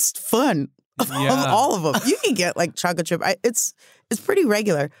least fun of all of them. You can get like chocolate chip. It's pretty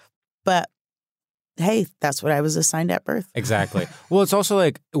regular. But hey, that's what I was assigned at birth. Exactly. Well, it's also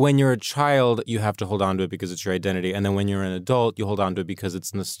like when you're a child, you have to hold on to it because it's your identity. And then when you're an adult, you hold on to it because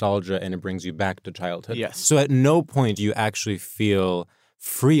it's nostalgia and it brings you back to childhood. Yes. So at no point do you actually feel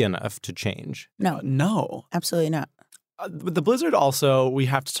free enough to change. No. Absolutely not. With the Blizzard also, we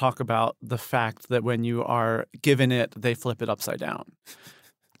have to talk about the fact that when you are given it, they flip it upside down.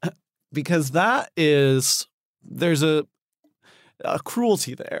 Because there's a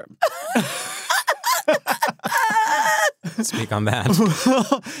cruelty there. Speak on that.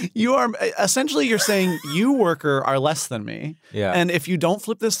 You're saying you, worker, are less than me. Yeah. And if you don't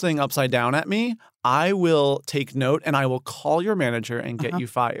flip this thing upside down at me, I will take note and I will call your manager and get you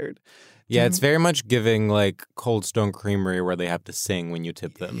fired. Yeah, it's very much giving like Cold Stone Creamery where they have to sing when you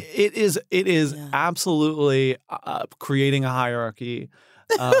tip them. It is absolutely creating a hierarchy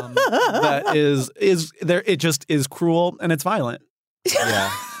that is there. It just is cruel and it's violent.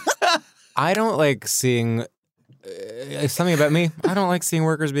 Yeah. I don't like seeing something about me. I don't like seeing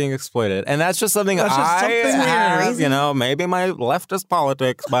workers being exploited, and that's just something that's just something have. You know, maybe my leftist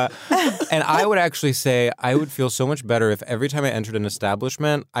politics, but and I would actually say I would feel so much better if every time I entered an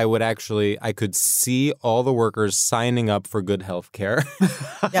establishment, I could see all the workers signing up for good health care,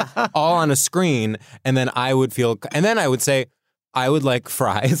 all on a screen, and then I would say I would like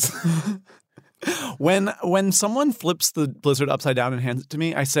fries. When someone flips the Blizzard upside down and hands it to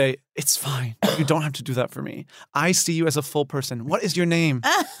me, I say, it's fine. You don't have to do that for me. I see you as a full person. What is your name?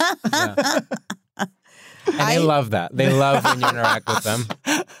 And they love that. They love when you interact with them.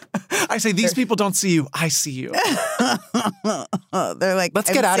 I say, these people don't see you. I see you. They're like, let's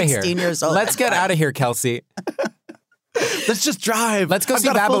get out of here. 16 years old. Let's get out of here, Kelsey. Let's just drive. Let's go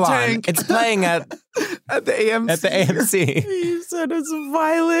see Babylon. It's playing at the AMC. At the AMC. You said it's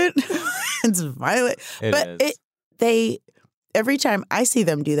violent. It's violent. Every time I see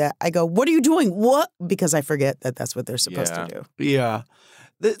them do that, I go, what are you doing? What? Because I forget that that's what they're supposed to do. Yeah.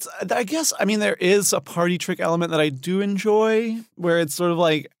 I guess, there is a party trick element that I do enjoy where it's sort of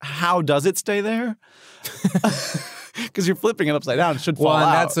like, how does it stay there? Because you're flipping it upside down. It should fall out. Well,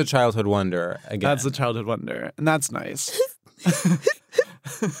 and that's the childhood wonder again. That's the childhood wonder. And that's nice.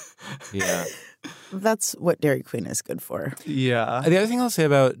 Yeah. That's what Dairy Queen is good for. Yeah. The other thing I'll say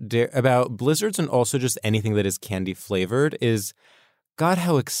about Blizzards and also just anything that is candy flavored is, God,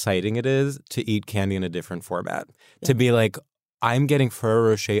 how exciting it is to eat candy in a different format. Yeah. To be like, I'm getting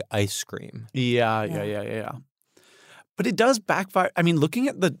Ferrero Rocher ice cream. Yeah. But it does backfire. Looking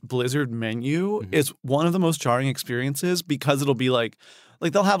at the Blizzard menu is one of the most jarring experiences because it'll be like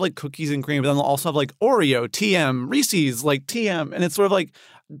they'll have like cookies and cream, but then they'll also have like Oreo, TM, Reese's, like TM. And it's sort of like,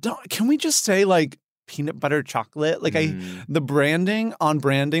 can we just say like peanut butter chocolate? Like the branding,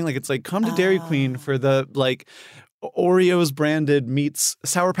 like it's like come to Dairy Queen for the like Oreos branded meets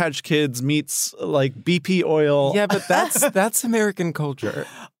Sour Patch Kids meets like BP oil. Yeah, but that's American culture.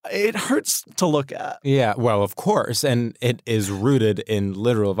 It hurts to look at. Yeah, well, of course, and it is rooted in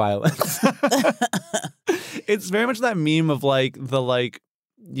literal violence. It's very much that meme of like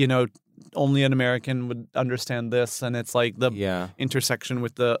only an American would understand this, and it's like the intersection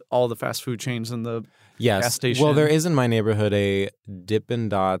with all the fast food chains and the gas station. Well, there is in my neighborhood a Dippin'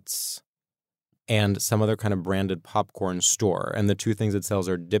 Dots and some other kind of branded popcorn store. And the two things it sells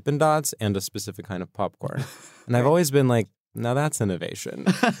are Dippin' Dots and a specific kind of popcorn. And I've always been like, now that's innovation.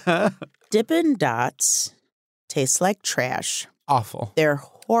 Dippin' Dots taste like trash. Awful. They're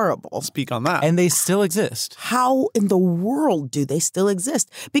horrible. Speak on that. And they still exist. How in the world do they still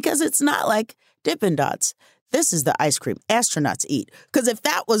exist? Because it's not like Dippin' Dots. This is the ice cream astronauts eat. Because if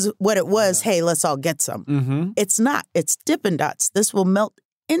that was what it was, hey, let's all get some. Mm-hmm. It's not. It's Dippin' Dots. This will melt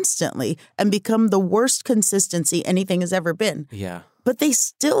instantly and become the worst consistency anything has ever been. Yeah. But they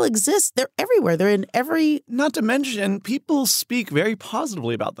still exist. They're everywhere. They're in every... Not to mention, people speak very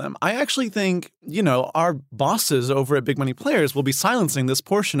positively about them. I actually think, our bosses over at Big Money Players will be silencing this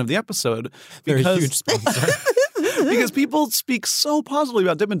portion of the episode. They're a huge sponsor. Because people speak so positively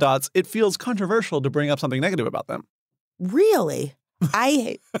about Dippin' Dots, it feels controversial to bring up something negative about them. Really? I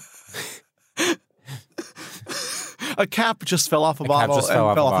hate... A cap just fell off a bottle and fell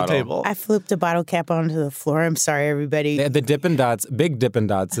off the table. I flipped a bottle cap onto the floor. I'm sorry, everybody. The Dippin' Dots, Big Dippin'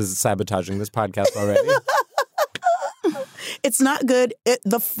 Dots is sabotaging this podcast already. It's not good.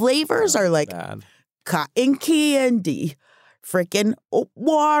 The flavors are like bad. cotton candy, freaking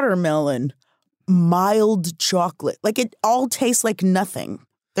watermelon, mild chocolate. Like it all tastes like nothing.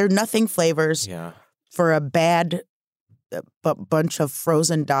 They're nothing flavors. Yeah. For a bad bunch of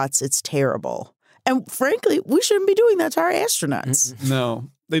frozen dots, it's terrible. And frankly, we shouldn't be doing that to our astronauts. No,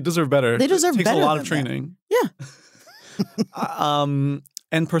 they deserve better. They deserve It takes better a lot than of training. Yeah.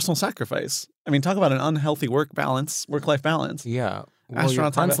 And personal sacrifice. I mean, talk about an unhealthy work-life balance. Yeah. Well, Astronauts you're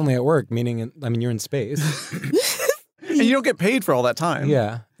have constantly at work, meaning, you're in space. And you don't get paid for all that time.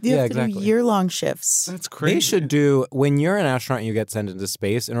 Yeah. You Yeah, have to do exactly. year-long shifts. That's crazy. They should do, when you're an astronaut and you get sent into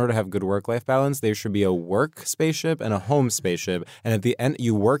space, in order to have good work-life balance, there should be a work spaceship and a home spaceship. And at the end,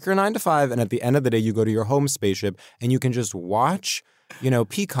 you work your 9 to 5, and at the end of the day, you go to your home spaceship, and you can just watch,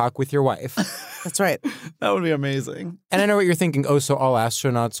 Peacock with your wife. That's right. That would be amazing. And I know what you're thinking. Oh, so all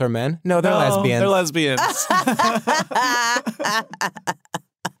astronauts are men? No, they're lesbians. They're lesbians.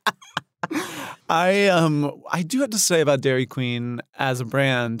 I do have to say about Dairy Queen as a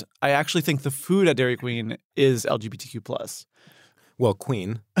brand, I actually think the food at Dairy Queen is LGBTQ+. Well,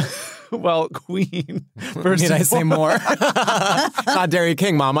 Queen. Well, Queen. Need I say more? Not Dairy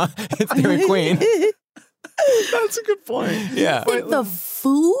King, Mama. It's Dairy Queen. That's a good point. Yeah. Think the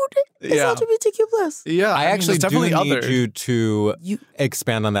food is Yeah. Yeah, LGBTQ+. I mean, actually there's definitely do need other. you to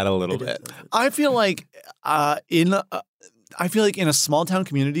expand on that a little bit. I feel like in a small town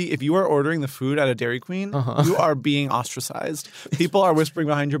community, if you are ordering the food at a Dairy Queen, you are being ostracized. People are whispering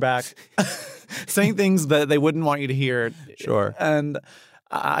behind your back, saying things that they wouldn't want you to hear. Sure. And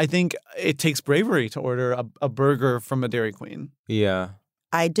I think it takes bravery to order a burger from a Dairy Queen. Yeah.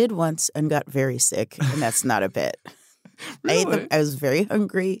 I did once and got very sick, and that's not a bit. Really? I was very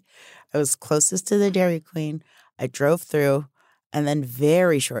hungry. I was closest to the Dairy Queen. I drove through, and then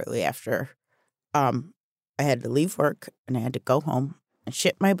very shortly after, I had to leave work, and I had to go home and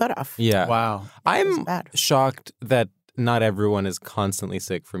shit my butt off. Yeah. Wow. I'm bad. shocked that not everyone is constantly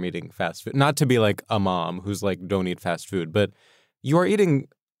sick from eating fast food. Not to be like a mom who's like, don't eat fast food, but you are eating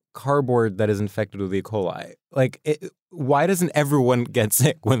cardboard that is infected with E. coli. Why doesn't everyone get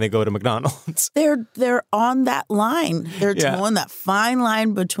sick when they go to McDonald's? They're on that line. They're towing that fine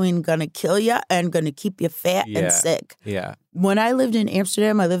line between gonna kill you and gonna keep you fat and sick. Yeah. When I lived in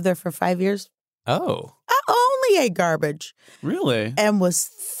Amsterdam, I lived there for 5 years. Oh. I only ate garbage Really? and was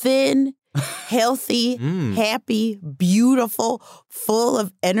thin, healthy, happy, beautiful, full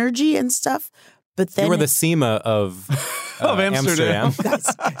of energy and stuff. But then You were the SEMA of Amsterdam.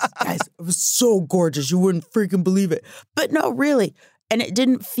 guys, it was so gorgeous. You wouldn't freaking believe it. But no, really. And it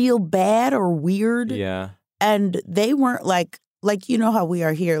didn't feel bad or weird. Yeah. And they weren't like you know how we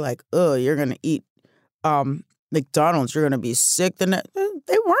are here, like, oh, you're going to eat McDonald's, you're going to be sick. They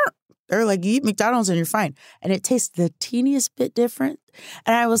weren't. They're like, you eat McDonald's and you're fine. And it tastes the teeniest bit different.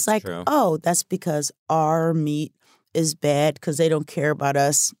 And I was like, true. oh, that's because our meat is bad because they don't care about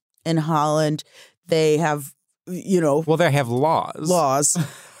us. In Holland, they have, Well, they have laws.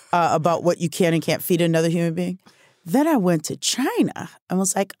 about what you can and can't feed another human being. Then I went to China and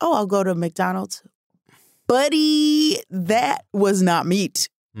was like, oh, I'll go to McDonald's. Buddy, that was not meat.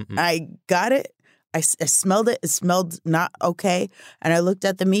 Mm-mm. I got it. I smelled it. It smelled not okay. And I looked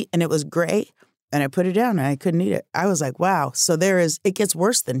at the meat and it was gray. And I put it down and I couldn't eat it. I was like, wow. So it gets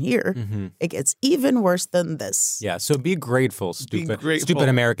worse than here. Mm-hmm. It gets even worse than this. Yeah, so be grateful, stupid grateful.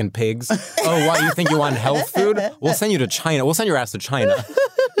 American pigs. Oh, what, you think you want health food? We'll send you to China. We'll send your ass to China.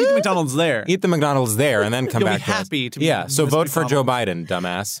 Eat the McDonald's there. Eat the McDonald's there and then come You'll back be to us. happy to be Yeah, so Miss vote for Joe McDonald's.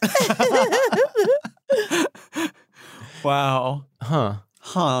 Biden, dumbass. Wow. Huh.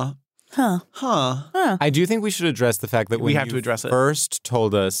 Huh. Huh. Huh. I do think we should address the fact that when We have you to address it. first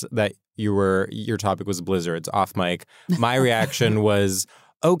told us that your topic was blizzards off mic, my reaction was,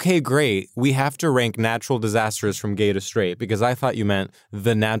 okay, great. We have to rank natural disasters from gay to straight because I thought you meant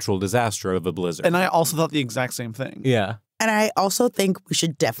the natural disaster of a blizzard. And I also thought the exact same thing. yeah. And I also think we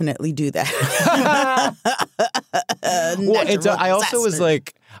should definitely do that. Well, I also was disaster.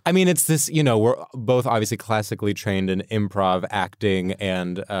 like, I mean, it's this, we're both obviously classically trained in improv, acting,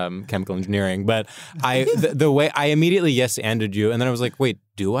 and chemical engineering. But the way I immediately yes-anded you, and then I was like, wait,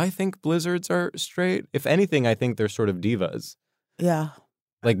 do I think blizzards are straight? If anything, I think they're sort of divas. Yeah.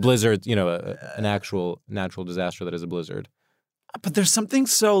 Like blizzards, an actual natural disaster that is a blizzard. But there's something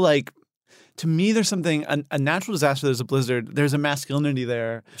so to me, there's something, a natural disaster, there's a blizzard, there's a masculinity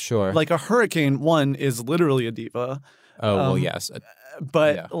there. Sure. Like a hurricane, one is literally a diva. Oh, well, yes.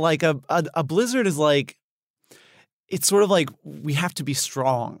 But Yeah. like a blizzard is like, it's sort of like we have to be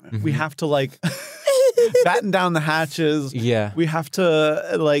strong. Mm-hmm. We have to batten down the hatches. Yeah. We have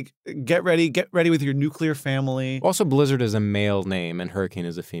to like get ready with your nuclear family. Also, Blizzard is a male name and Hurricane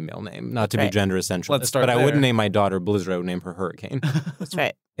is a female name. Not to be gender essentialist, Let's start but I there. wouldn't name my daughter Blizzard. I would name her Hurricane. That's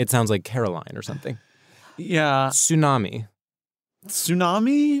right. It sounds like Caroline or something. Yeah. Tsunami.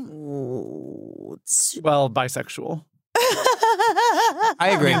 Tsunami? Ooh, Well, bisexual. I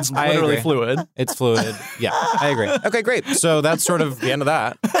agree. It's I literally agree. fluid. It's fluid. Yeah, I agree. Okay, great. So that's sort of the end of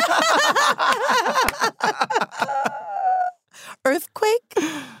that. Earthquake?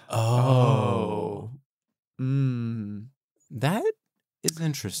 Oh. That is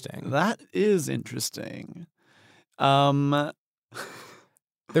interesting. That is interesting.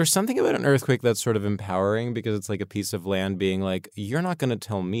 There's something about an earthquake that's sort of empowering because it's like a piece of land being like, you're not going to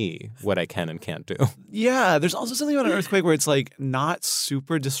tell me what I can and can't do. Yeah, there's also something about an earthquake where it's like not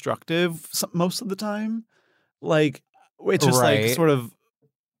super destructive most of the time. Like it's just like Right. sort of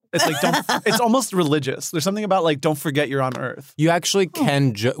it's like it's almost religious. There's something about like don't forget you're on Earth. You actually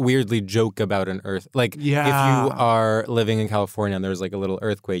can weirdly joke about an earth. Like if Yeah. you are living in California and there's like a little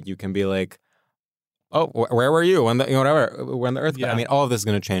earthquake, you can be like, oh, where were you when the when the earthquake? Yeah. I mean, all of this is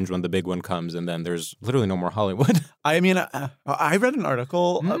going to change when the big one comes, and then there's literally no more Hollywood. I mean, I read an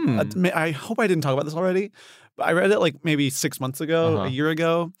article. I hope I didn't talk about this already, but I read it like maybe 6 months ago, Uh-huh. a year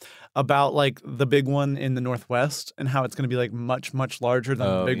ago, about like the big one in the Northwest and how it's going to be like much, much larger than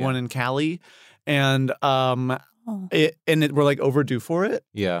the big yeah. one in Cali, and we're like overdue for it.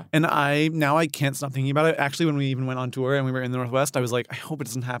 Yeah. And I can't stop thinking about it. Actually, when we even went on tour and we were in the Northwest, I was like, I hope it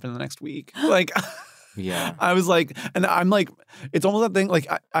doesn't happen in the next week. Like. Yeah. I was like, and I'm like, it's almost that thing. Like,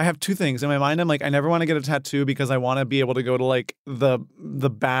 I have two things in my mind. I'm like, I never want to get a tattoo because I want to be able to go to like the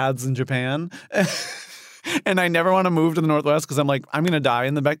baths in Japan, and I never want to move to the Northwest because I'm like, I'm gonna die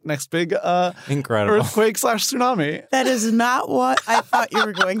in the next big Incredible. earthquake / tsunami. That is not what I thought you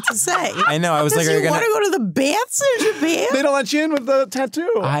were going to say. I know. I was like, Because are you you want gonna? to go to the baths in Japan? They don't let you in with the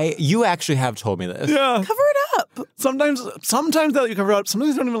tattoo. You actually have told me this. Yeah. Cover it up. Sometimes they'll let you cover it up.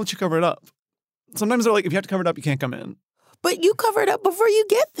 Sometimes they don't even let you cover it up. Sometimes they're like, if you have to cover it up, you can't come in. But you cover it up before you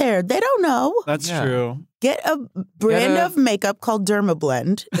get there. They don't know. That's Yeah. true. Get a brand of makeup called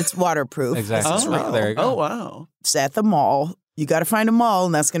Dermablend. It's waterproof. Exactly. It's real. Oh, there you go. Oh, wow. It's at the mall. You got to find a mall,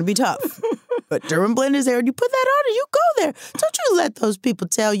 and that's going to be tough. But Dermablend is there, and you put that on, and you go there. Don't you let those people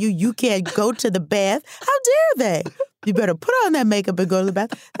tell you can't go to the bath. How dare they? You better put on that makeup and go to the bath.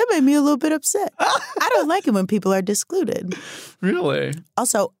 That made me a little bit upset. I don't like it when people are discluded. Really?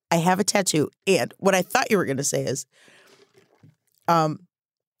 Also, I have a tattoo, and what I thought you were going to say is,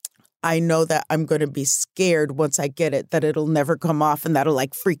 I know that I'm going to be scared once I get it, that it'll never come off, and that'll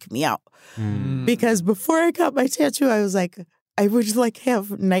like freak me out. Because before I got my tattoo, I was like, I would like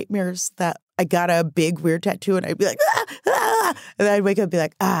have nightmares that I got a big weird tattoo, and I'd be like, and then I'd wake up and be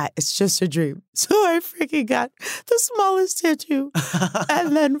like, it's just a dream. So I freaking got the smallest tattoo.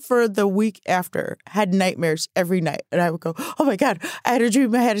 And then for the week after, had nightmares every night. And I would go, oh my God, I had a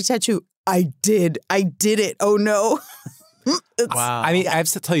dream, I had a tattoo. I did it. Oh no. Wow. I mean, I have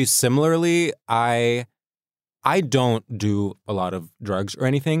to tell you, similarly, I don't do a lot of drugs or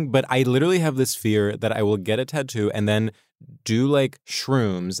anything, but I literally have this fear that I will get a tattoo and then do like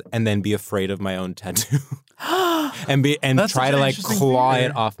shrooms and then be afraid of my own tattoo and That's try such to an like interesting claw fear.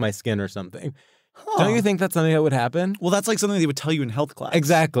 it off my skin or something. Don't you think that's something that would happen? Well, that's like something they would tell you in health class.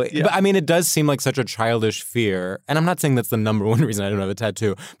 Exactly. Yeah. But I mean, it does seem like such a childish fear. And I'm not saying that's the number one reason I don't have a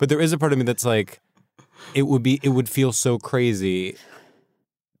tattoo, but there is a part of me that's like, it would feel so crazy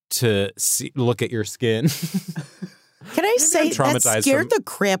to look at your skin. Can I say that traumatized scared from- the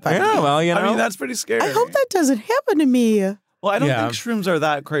crap out of Yeah, me? well, you know. I mean, that's pretty scary. I hope that doesn't happen to me. Well, I don't Yeah. think shrooms are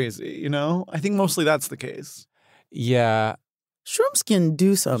that crazy, you know? I think mostly that's the case. Yeah. Shrooms can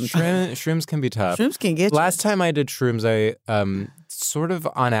do something. Shrooms can be tough. Shrooms can get you. Last time I did shrooms, I sort of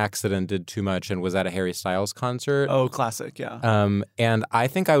on accident did too much and was at a Harry Styles concert. Oh, classic, yeah. And I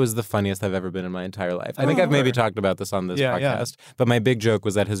think I was the funniest I've ever been in my entire life. I think I've maybe talked about this on this Yeah, yeah. podcast. But my big joke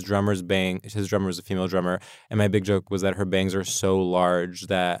was that his drummer was a female drummer, and my big joke was that her bangs are so large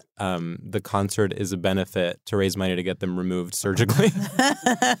that the concert is a benefit to raise money to get them removed surgically.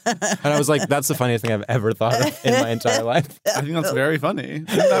 And I was like, that's the funniest thing I've ever thought of in my entire life. I think that's very funny.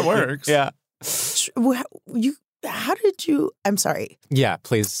 I think that works. Yeah. How did you? I'm sorry. Yeah,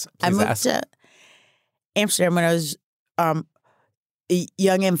 please I moved ask. to Amsterdam when I was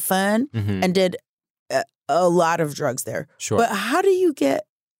young and fun, Mhm. and did a lot of drugs there. Sure. But how do you get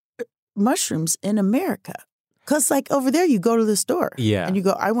mushrooms in America? Because like over there, you go to the store, Yeah. and you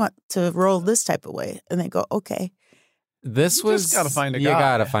go, I want to roll this type of way, and they go, okay. This You was just gotta find a You guy.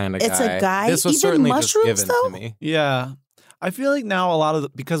 gotta find a guy. It's a guy? This was Even certainly mushrooms, just given though? to me. Yeah. I feel like now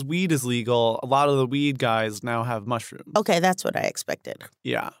because weed is legal, a lot of the weed guys now have mushrooms. Okay, that's what I expected.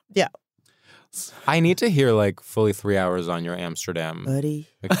 Yeah. Yeah. I need to hear like fully 3 hours on your Amsterdam Buddy.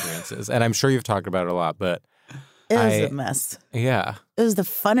 experiences. And I'm sure you've talked about it a lot, but It was a mess. Yeah. It was the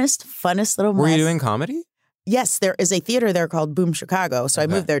funnest little mess. Were you doing comedy? Yes, there is a theater there called Boom Chicago. So I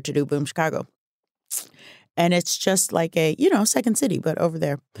moved there to do Boom Chicago. And it's just like a, Second City, but over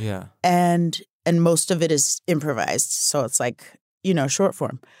there. Yeah. And most of it is improvised. So it's like, short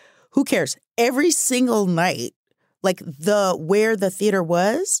form. Who cares? Every single night, like where the theater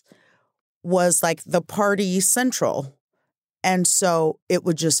was like the party central. And so it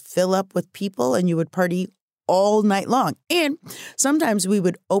would just fill up with people and you would party all night long. And sometimes we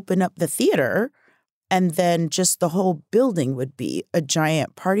would open up the theater and then just the whole building would be a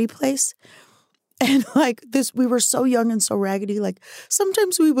giant party place. And like this, we were so young and so raggedy. Like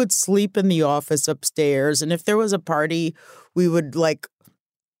sometimes we would sleep in the office upstairs. And if there was a party, we would like,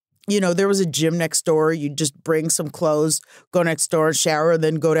 there was a gym next door. You'd just bring some clothes, go next door, shower,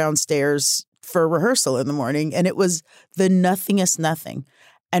 then go downstairs for rehearsal in the morning. And it was the nothingest nothing.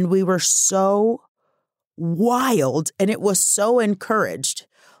 And we were so wild and it was so encouraged.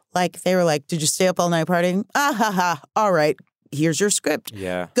 Like they were like, did you stay up all night partying? Ah, ha, ha. All right. Here's your script.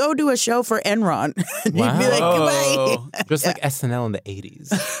 Yeah. Go do a show for Enron. And Wow. you'd be like, goodbye. Just like SNL in the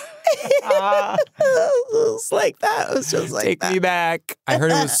 80s. It was like that. It was just like Take that. me back. I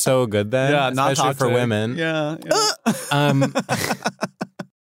heard it was so good then. Yeah, not especially for toxic. women. Yeah.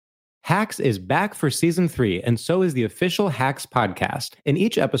 Hacks is back for season 3, and so is the official Hacks podcast. In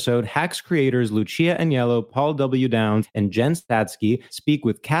each episode, Hacks creators Lucia Agnello, Paul W. Downs, and Jen Statsky speak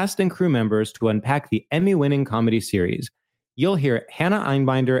with cast and crew members to unpack the Emmy-winning comedy series. You'll hear Hannah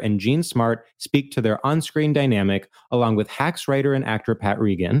Einbinder and Jean Smart speak to their on-screen dynamic, along with Hacks writer and actor Pat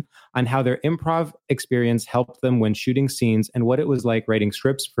Regan, on how their improv experience helped them when shooting scenes and what it was like writing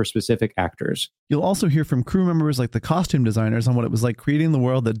scripts for specific actors. You'll also hear from crew members like the costume designers on what it was like creating the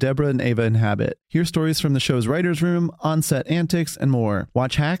world that Deborah and Ava inhabit. Hear stories from the show's writer's room, on-set antics, and more.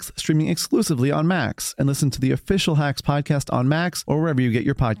 Watch Hacks streaming exclusively on Max, and listen to the official Hacks podcast on Max or wherever you get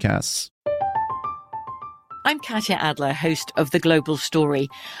your podcasts. I'm Katya Adler, host of The Global Story.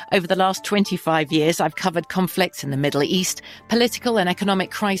 Over the last 25 years, I've covered conflicts in the Middle East, political and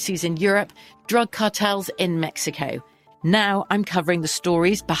economic crises in Europe, drug cartels in Mexico. Now I'm covering the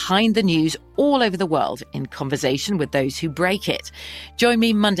stories behind the news all over the world in conversation with those who break it. Join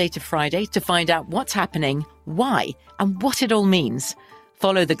me Monday to Friday to find out what's happening, why, and what it all means.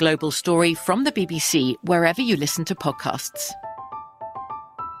 Follow The Global Story from the BBC wherever you listen to podcasts.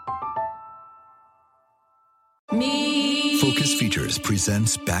 Focus Features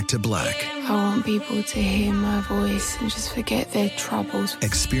presents Back to Black. I want people to hear my voice and just forget their troubles.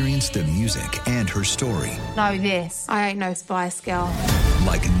 Experience the music and her story Know this, I ain't no Spice Girl.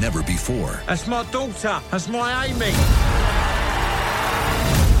 like never before That's my daughter. That's my Amy.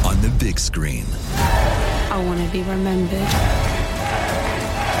 on the big screen. I want to be remembered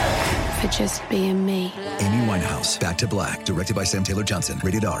for just being me. Amy Winehouse, Back to Black, directed by Sam Taylor Johnson.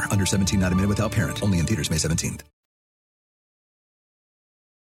 Rated R, under 17, not a minute without parent. Only in theaters May 17th.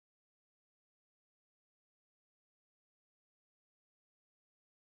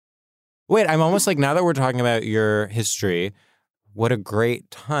 Wait, I'm almost like, now that we're talking about your history, what a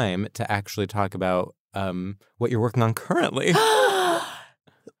great time to actually talk about what you're working on currently.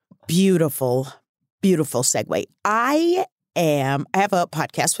 Beautiful, beautiful segue. I have a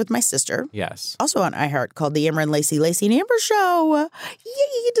podcast with my sister, Yes. also on iHeart, called The Amber and Lacey and Amber Show. Yay,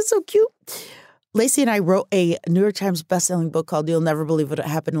 it is so cute. Lacey and I wrote a New York Times bestselling book called You'll Never Believe What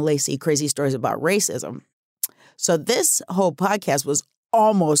Happened to Lacey, Crazy Stories About Racism. So this whole podcast was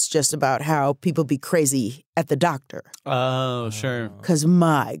almost just about how people be crazy at the doctor. Oh, sure. Because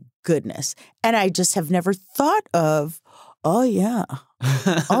my goodness. And I just have never thought of, oh yeah,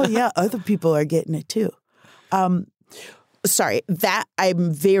 other people are getting it too. Sorry, that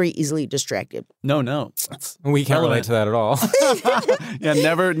I'm very easily distracted. No. We can't relate to that at all. Yeah,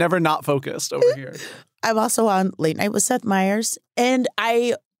 never not focused over here. I'm also on Late Night with Seth Meyers, and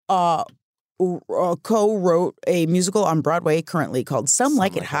I co-wrote a musical on Broadway currently called Some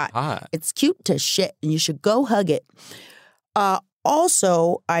Like It Hot. It's cute to shit, and you should go hug it.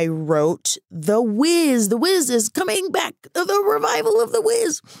 Also, I wrote The Wiz. The Wiz is coming back. The revival of The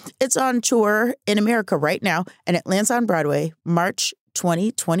Wiz. It's on tour in America right now, and it lands on Broadway March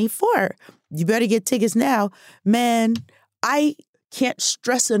 2024. You better get tickets now. Man, I can't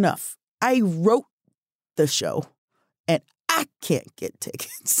stress enough. I wrote the show, and I can't get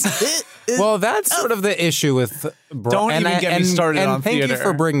tickets. Well, that's sort of the issue with Don't even get me started on thank theater. you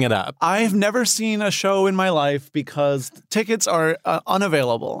for bringing it up. I've never seen a show in my life because tickets are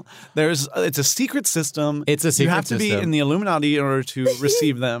unavailable. It's a secret system. It's a secret You have to be system. in the Illuminati in order to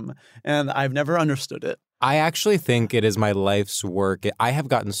receive them, and I've never understood it. I actually think it is my life's work. I have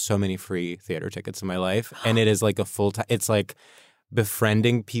gotten so many free theater tickets in my life, and it is like a full-time. It's like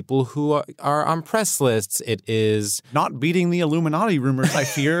befriending people who are on press lists. It is Not beating the Illuminati rumors, I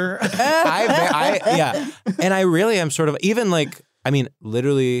fear. yeah. And I really am sort of, even like, I mean,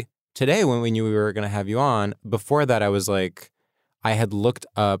 literally today when we knew we were going to have you on, before that I was like, I had looked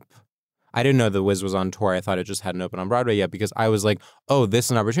up, I didn't know The Wiz was on tour. I thought it just hadn't opened on Broadway yet because I was like, oh, this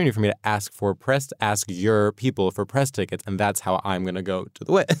is an opportunity for me to ask your people for press tickets. And that's how I'm going to go to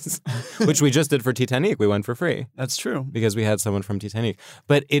The Wiz, which we just did for Titanic. We went for free. That's true. Because we had someone from Titanic.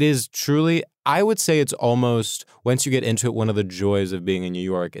 But it is truly, I would say it's almost, once you get into it, one of the joys of being in New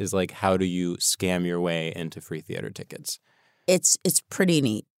York is like, how do you scam your way into free theater tickets? It's pretty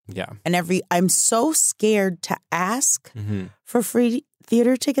neat. Yeah. And I'm so scared to ask for free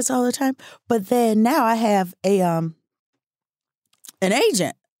theater tickets all the time. But then now I have an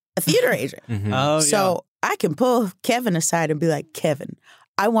agent, a theater agent. Oh, So I can pull Kevin aside and be like, Kevin,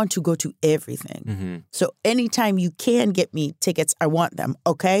 I want to go to everything. So anytime you can get me tickets, I want them.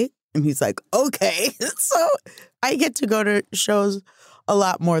 Okay. And he's like, okay. So I get to go to shows a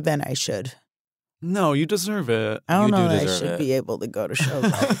lot more than I should. No, you deserve it. I don't You know do that I deserve should it. be able to go to shows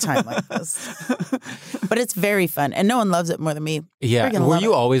all the time like this. But it's very fun. And no one loves it more than me. Yeah. Friggin' Were love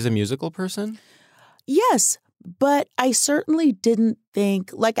you it. always a musical person? Yes, but I certainly didn't think,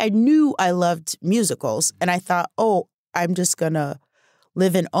 like I knew I loved musicals and I thought, oh, I'm just going to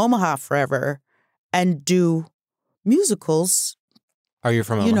live in Omaha forever and do musicals. Are you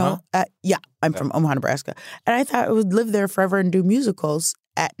from Omaha? You know, yeah, I'm from Omaha, Nebraska. And I thought I would live there forever and do musicals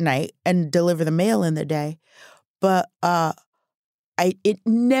at night and deliver the mail in the day. But it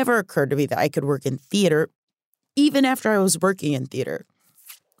never occurred to me that I could work in theater, even after I was working in theater.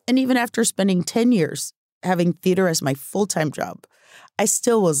 And even after spending 10 years having theater as my full-time job, I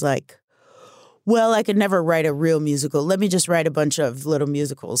still was like, well, I could never write a real musical. Let me just write a bunch of little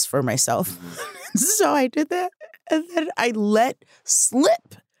musicals for myself. So I did that. And then I let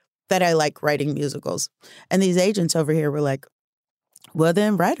slip that I like writing musicals. And these agents over here were like, well,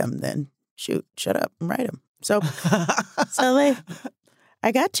 then write them then. Shoot, shut up and write them. So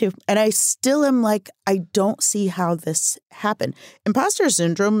I got to. And I still am like, I don't see how this happened. Imposter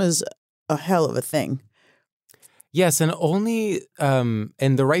syndrome is a hell of a thing. Yes, and only and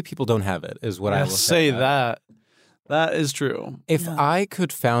the right people don't have it, is what I will say. That. That is true. If I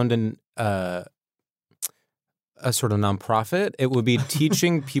could found a sort of nonprofit, it would be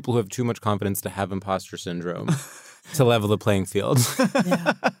teaching people who have too much confidence to have imposter syndrome to level the playing field.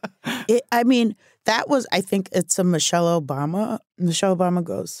 Yeah. I think it's a Michelle Obama. Michelle Obama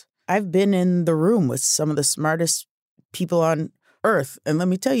goes, I've been in the room with some of the smartest people on earth. And let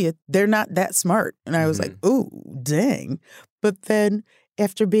me tell you, they're not that smart. And I was like, ooh, dang. But then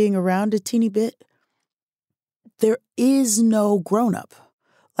after being around a teeny bit, there is no grown up.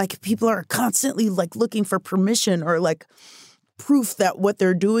 Like people are constantly like looking for permission or like proof that what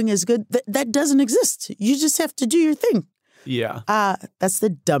they're doing is good. That doesn't exist. You just have to do your thing. Yeah. That's the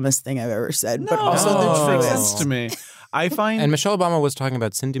dumbest thing I've ever said, but No, also the it makes truest. sense to me. I find And Michelle Obama was talking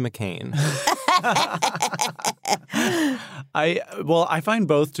about Cindy McCain. I find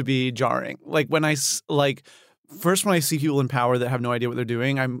both to be jarring. Like when first when I see people in power that have no idea what they're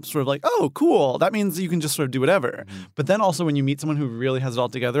doing, I'm sort of like, oh, cool. That means you can just sort of do whatever. But then also when you meet someone who really has it all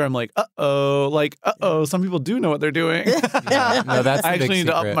together, I'm like, some people do know what they're doing. Yeah. No, that's the I actually big need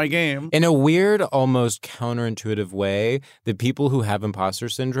to up secret. my game. In a weird, almost counterintuitive way, the people who have imposter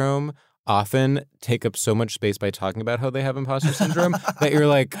syndrome often take up so much space by talking about how they have imposter syndrome that you're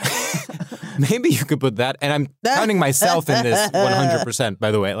like, maybe you could put that. And I'm counting myself in this 100%,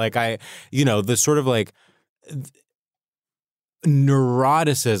 by the way. Like the sort of like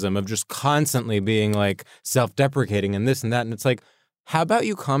neuroticism of just constantly being like self-deprecating and this and that. And it's like, how about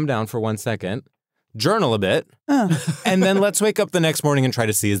you calm down for 1 second, journal a bit, and then let's wake up the next morning and try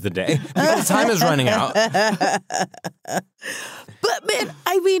to seize the day. Because time is running out. But man,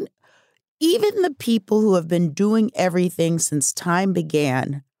 I mean, even the people who have been doing everything since time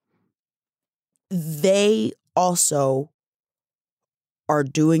began, they also are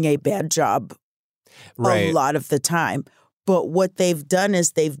doing a bad job a lot of the time. But what they've done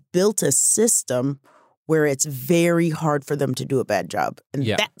is they've built a system where it's very hard for them to do a bad job. And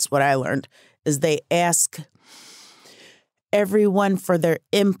that's what I learned, is they ask everyone for their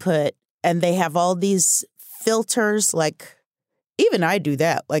input and they have all these filters like even I do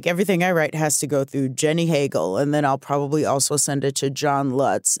that. Like everything I write has to go through Jenny Hagel, and then I'll probably also send it to John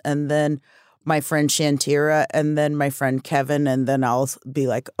Lutz, and then my friend Shantira, and then my friend Kevin, and then I'll be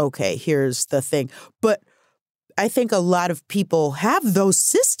like, okay, here's the thing. But I think a lot of people have those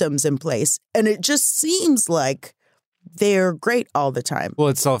systems in place, and it just seems like they're great all the time. Well,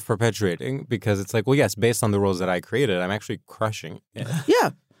 it's self-perpetuating because it's like, well, yes, based on the rules that I created, I'm actually crushing it.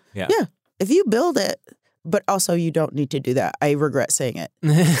 Yeah. If you build it, but also you don't need to do that. I regret saying it.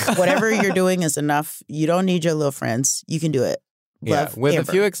 Whatever you're doing is enough. You don't need your little friends. You can do it. Love, with Amber.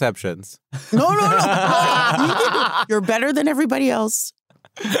 a few exceptions. No. You're better than everybody else.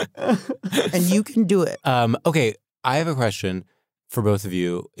 And you can do it. Okay, I have a question for both of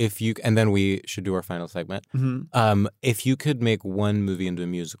you. And then we should do our final segment. Mm-hmm. If you could make one movie into a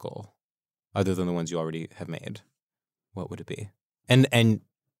musical, other than the ones you already have made, what would it be? And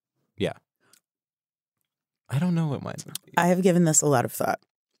yeah, I don't know what mine would be. I have given this a lot of thought.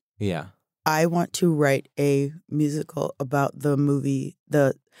 Yeah, I want to write a musical about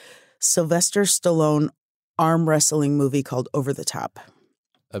the Sylvester Stallone arm wrestling movie called Over the Top.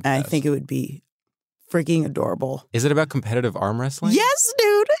 And I think it would be freaking adorable. Is it about competitive arm wrestling? Yes,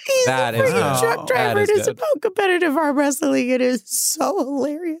 dude. He's That a is freaking good. truck driver. That is It is good. about competitive arm wrestling. It is so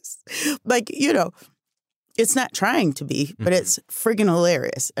hilarious. Like, it's not trying to be, but it's freaking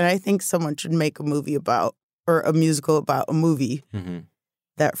hilarious. And I think someone should make a movie about, or a musical about a movie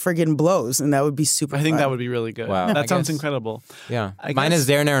that friggin' blows, and that would be super I think fun. that would be really good. Wow. That I sounds guess- incredible. Yeah. I Mine guess- is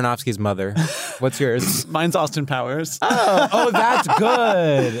Darren Aronofsky's mother. What's yours? Mine's Austin Powers. Oh, that's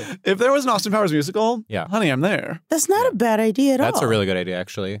good. If there was an Austin Powers musical, Yeah. honey, I'm there. That's not a bad idea at all. That's a really good idea,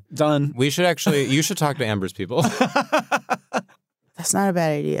 actually. Done. You should talk to Amber's people. That's not a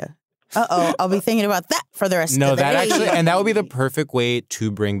bad idea. Uh-oh, I'll be thinking about that for the rest No, of the day. and that would be the perfect way to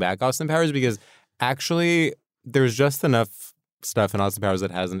bring back Austin Powers, because actually there's just enough stuff in Austin Powers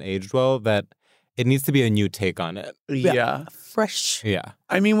that hasn't aged well that it needs to be a new take on it. Yeah. Fresh. Yeah.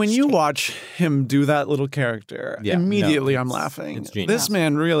 I mean, when you watch him do that little character, Yeah, immediately no, I'm it's- laughing. it's genius. This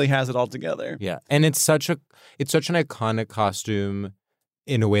man really has it all together. Yeah. And it's such an iconic costume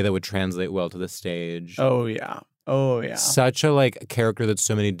in a way that would translate well to the stage. Oh, yeah. Oh, yeah. Such a character that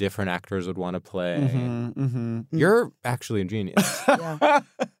so many different actors would want to play. You're actually a genius. Yeah.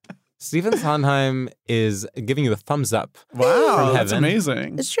 Stephen Sondheim is giving you a thumbs up. Wow, From that's heaven.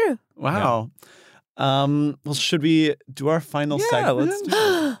 amazing. It's true. Wow. Well, should we do our final segment? Let's do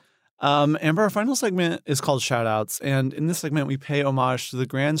it. Amber, our final segment is called Shoutouts. And in this segment, we pay homage to the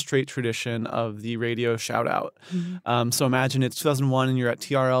grand straight tradition of the radio shoutout. So imagine it's 2001 and you're at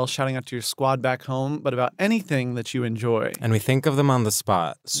TRL shouting out to your squad back home, but about anything that you enjoy. And we think of them on the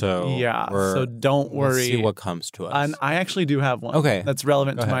spot. So So don't worry. We'll see what comes to us. And I actually do have one. Okay. That's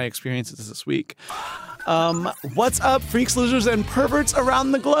relevant Go to ahead. my experiences this week. What's up, freaks, losers, and perverts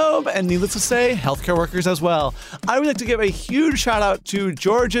around the globe? And needless to say, healthcare workers as well. I would like to give a huge shout out to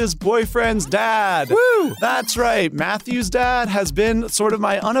George's boyfriend's dad. Woo! That's right. Matthew's dad has been sort of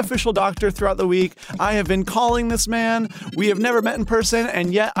my unofficial doctor throughout the week. I have been calling this man. We have never met in person,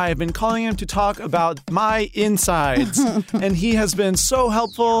 and yet I have been calling him to talk about my insides. And he has been so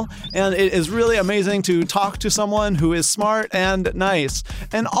helpful, and it is really amazing to talk to someone who is smart and nice.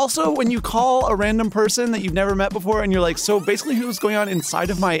 And also, when you call a random person that you've never met before and you're like, so basically who's going on inside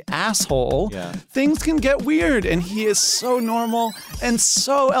of my asshole, things can get weird. And he is so normal and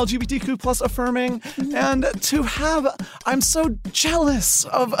so LGBTQ plus affirming. And I'm so jealous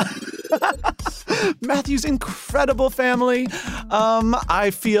of Matthew's incredible family.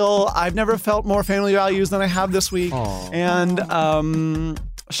 I feel I've never felt more family values than I have this week. Aww. And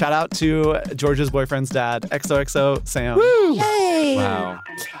shout out to George's boyfriend's dad, XOXO Sam. Woo! Yay! Wow.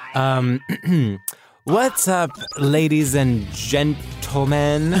 What's up, ladies and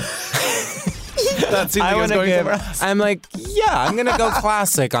gentlemen? That seems like it was going somewhere else. I'm I'm gonna go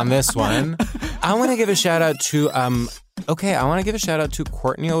classic on this one. I want to give a shout out to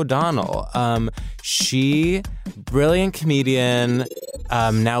Courtney O'Donnell. She, brilliant comedian,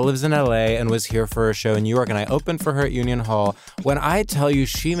 now lives in LA and was here for a show in New York, and I opened for her at Union Hall. When I tell you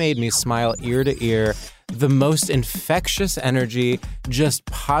she made me smile ear to ear, the most infectious energy, just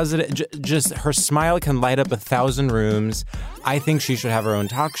positive, just her smile can light up 1,000 rooms. I think she should have her own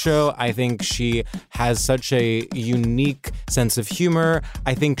talk show. I think she has such a unique sense of humor.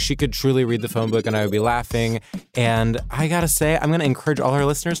 I think she could truly read the phone book and I would be laughing. And I gotta say, I'm gonna encourage all our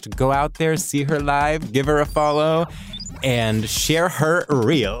listeners to go out there, see her live, give her a follow, and share her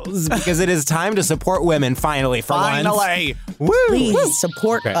reels, because it is time to support women finally for once. Woo! Please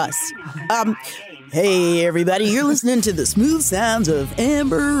support us. Hey, everybody, you're listening to the smooth sounds of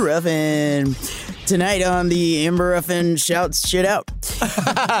Amber Ruffin. Tonight on the Amber Ruffin Shouts Shit Out.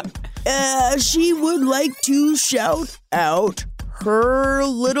 She would like to shout out her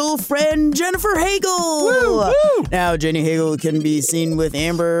little friend Jennifer Hagel. Woo, woo. Now, Jenny Hagel can be seen with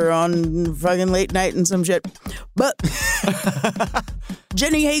Amber on fucking late night and some shit. But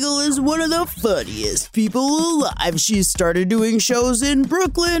Jenny Hagel is one of the funniest people alive. She's started doing shows in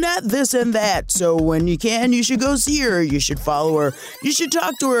Brooklyn at this and that. So when you can, you should go see her. You should follow her. You should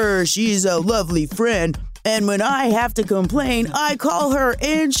talk to her. She's a lovely friend. And when I have to complain, I call her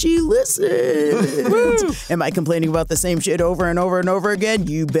and she listens. Am I complaining about the same shit over and over and over again?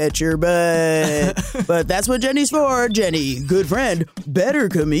 You bet your butt. But that's what Jenny's for. Jenny, good friend, better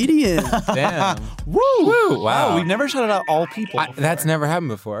comedian. Damn. Woo! Woo! Wow. We've never shouted out all people. That's never happened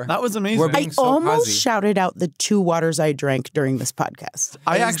before. That was amazing. We're being I so almost posy. shouted out the 2 waters I drank during this podcast.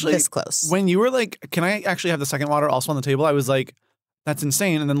 I was actually, this close. when you were like, can I actually have the second water also on the table? I was like, that's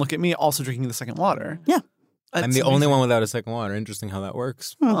insane. And then look at me also drinking the second water. Yeah. I'm the only one without a second water. Interesting how that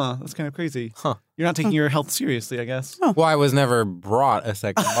works. Huh, that's kind of crazy. Huh. You're not taking your health seriously, I guess. Well, I was never brought a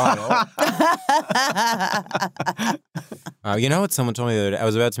second bottle. You know what someone told me the other day? I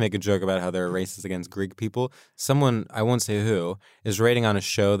was about to make a joke about how they're racist against Greek people. Someone, I won't say who, is rating on a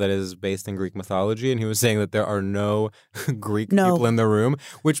show that is based in Greek mythology, and he was saying that there are no Greek people in the room,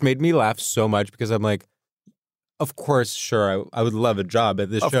 which made me laugh so much because I'm like, of course, sure, I would love a job at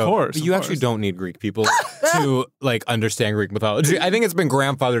this show. Of course. But you actually don't need Greek people to like understand Greek mythology. I think it's been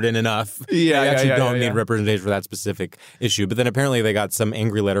grandfathered in enough. Yeah, you actually don't yeah. need representation for that specific issue. But then apparently they got some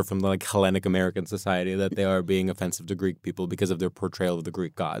angry letter from the like Hellenic American Society that they are being offensive to Greek people because of their portrayal of the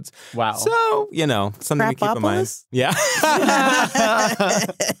Greek gods. Wow. So, you know, something to keep in mind. Crapopolis? Yeah.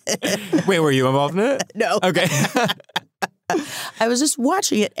 Wait, were you involved in it? No. Okay. I was just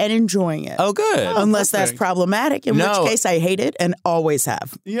watching it and enjoying it. Oh, good. Unless that's perfect. problematic, in No. which case I hate it and always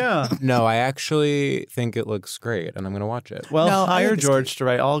have. Yeah. No, I actually think it looks great, and I'm going to watch it. Well, No, I hire think it's George to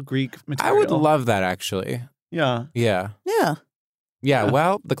write all Greek I material. would love that, actually. Yeah. Yeah. Yeah. Yeah,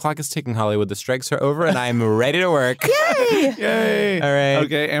 well, the clock is ticking, Hollywood. The strikes are over, and I'm ready to work. Yay! Yay. All right.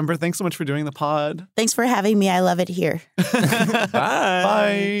 Okay, Amber, thanks so much for doing the pod. Thanks for having me. I love it here. Bye.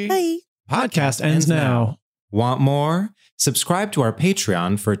 Bye. Bye. Podcast ends now. Want more? Subscribe to our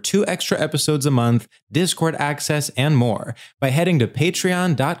Patreon for 2 extra episodes a month, Discord access, and more by heading to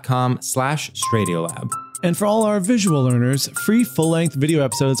patreon.com/Stradiolab. And for all our visual learners, free full-length video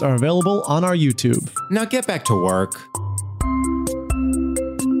episodes are available on our YouTube. Now get back to work.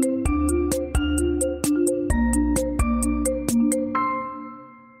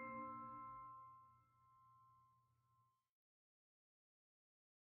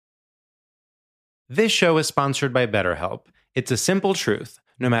 This show is sponsored by BetterHelp. It's a simple truth.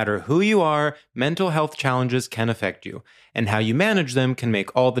 No matter who you are, mental health challenges can affect you, and how you manage them can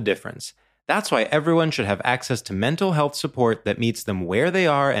make all the difference. That's why everyone should have access to mental health support that meets them where they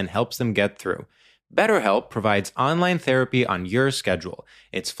are and helps them get through. BetterHelp provides online therapy on your schedule.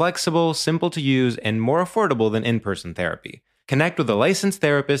 It's flexible, simple to use, and more affordable than in-person therapy. Connect with a licensed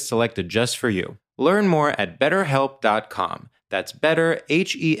therapist selected just for you. Learn more at betterhelp.com. That's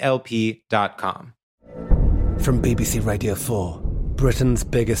betterhelp.com. From BBC Radio 4, Britain's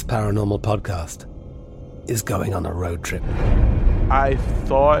biggest paranormal podcast is going on a road trip. I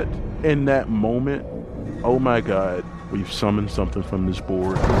thought in that moment, oh my God, we've summoned something from this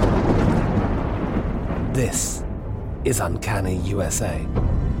board. This is Uncanny USA.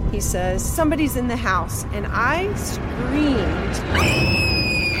 He says, somebody's in the house, and I screamed.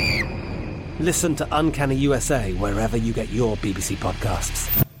 Listen to Uncanny USA wherever you get your BBC podcasts,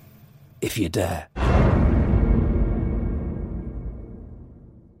 if you dare.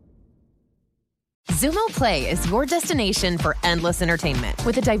 Zumo Play is your destination for endless entertainment.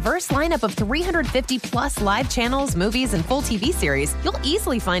 With a diverse lineup of 350 plus live channels, movies, and full TV series, you'll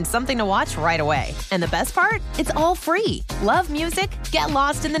easily find something to watch right away. And the best part? It's all free. Love music? Get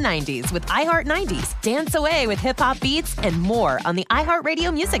lost in the 90s with iHeart 90s, dance away with hip-hop beats, and more on the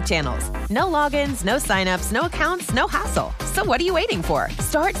iHeartRadio music channels. No logins, no signups, no accounts, no hassle. So what are you waiting for?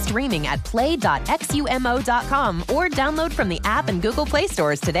 Start streaming at play.xumo.com or download from the app and Google Play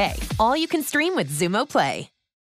stores today. All you can stream with Zumo Play.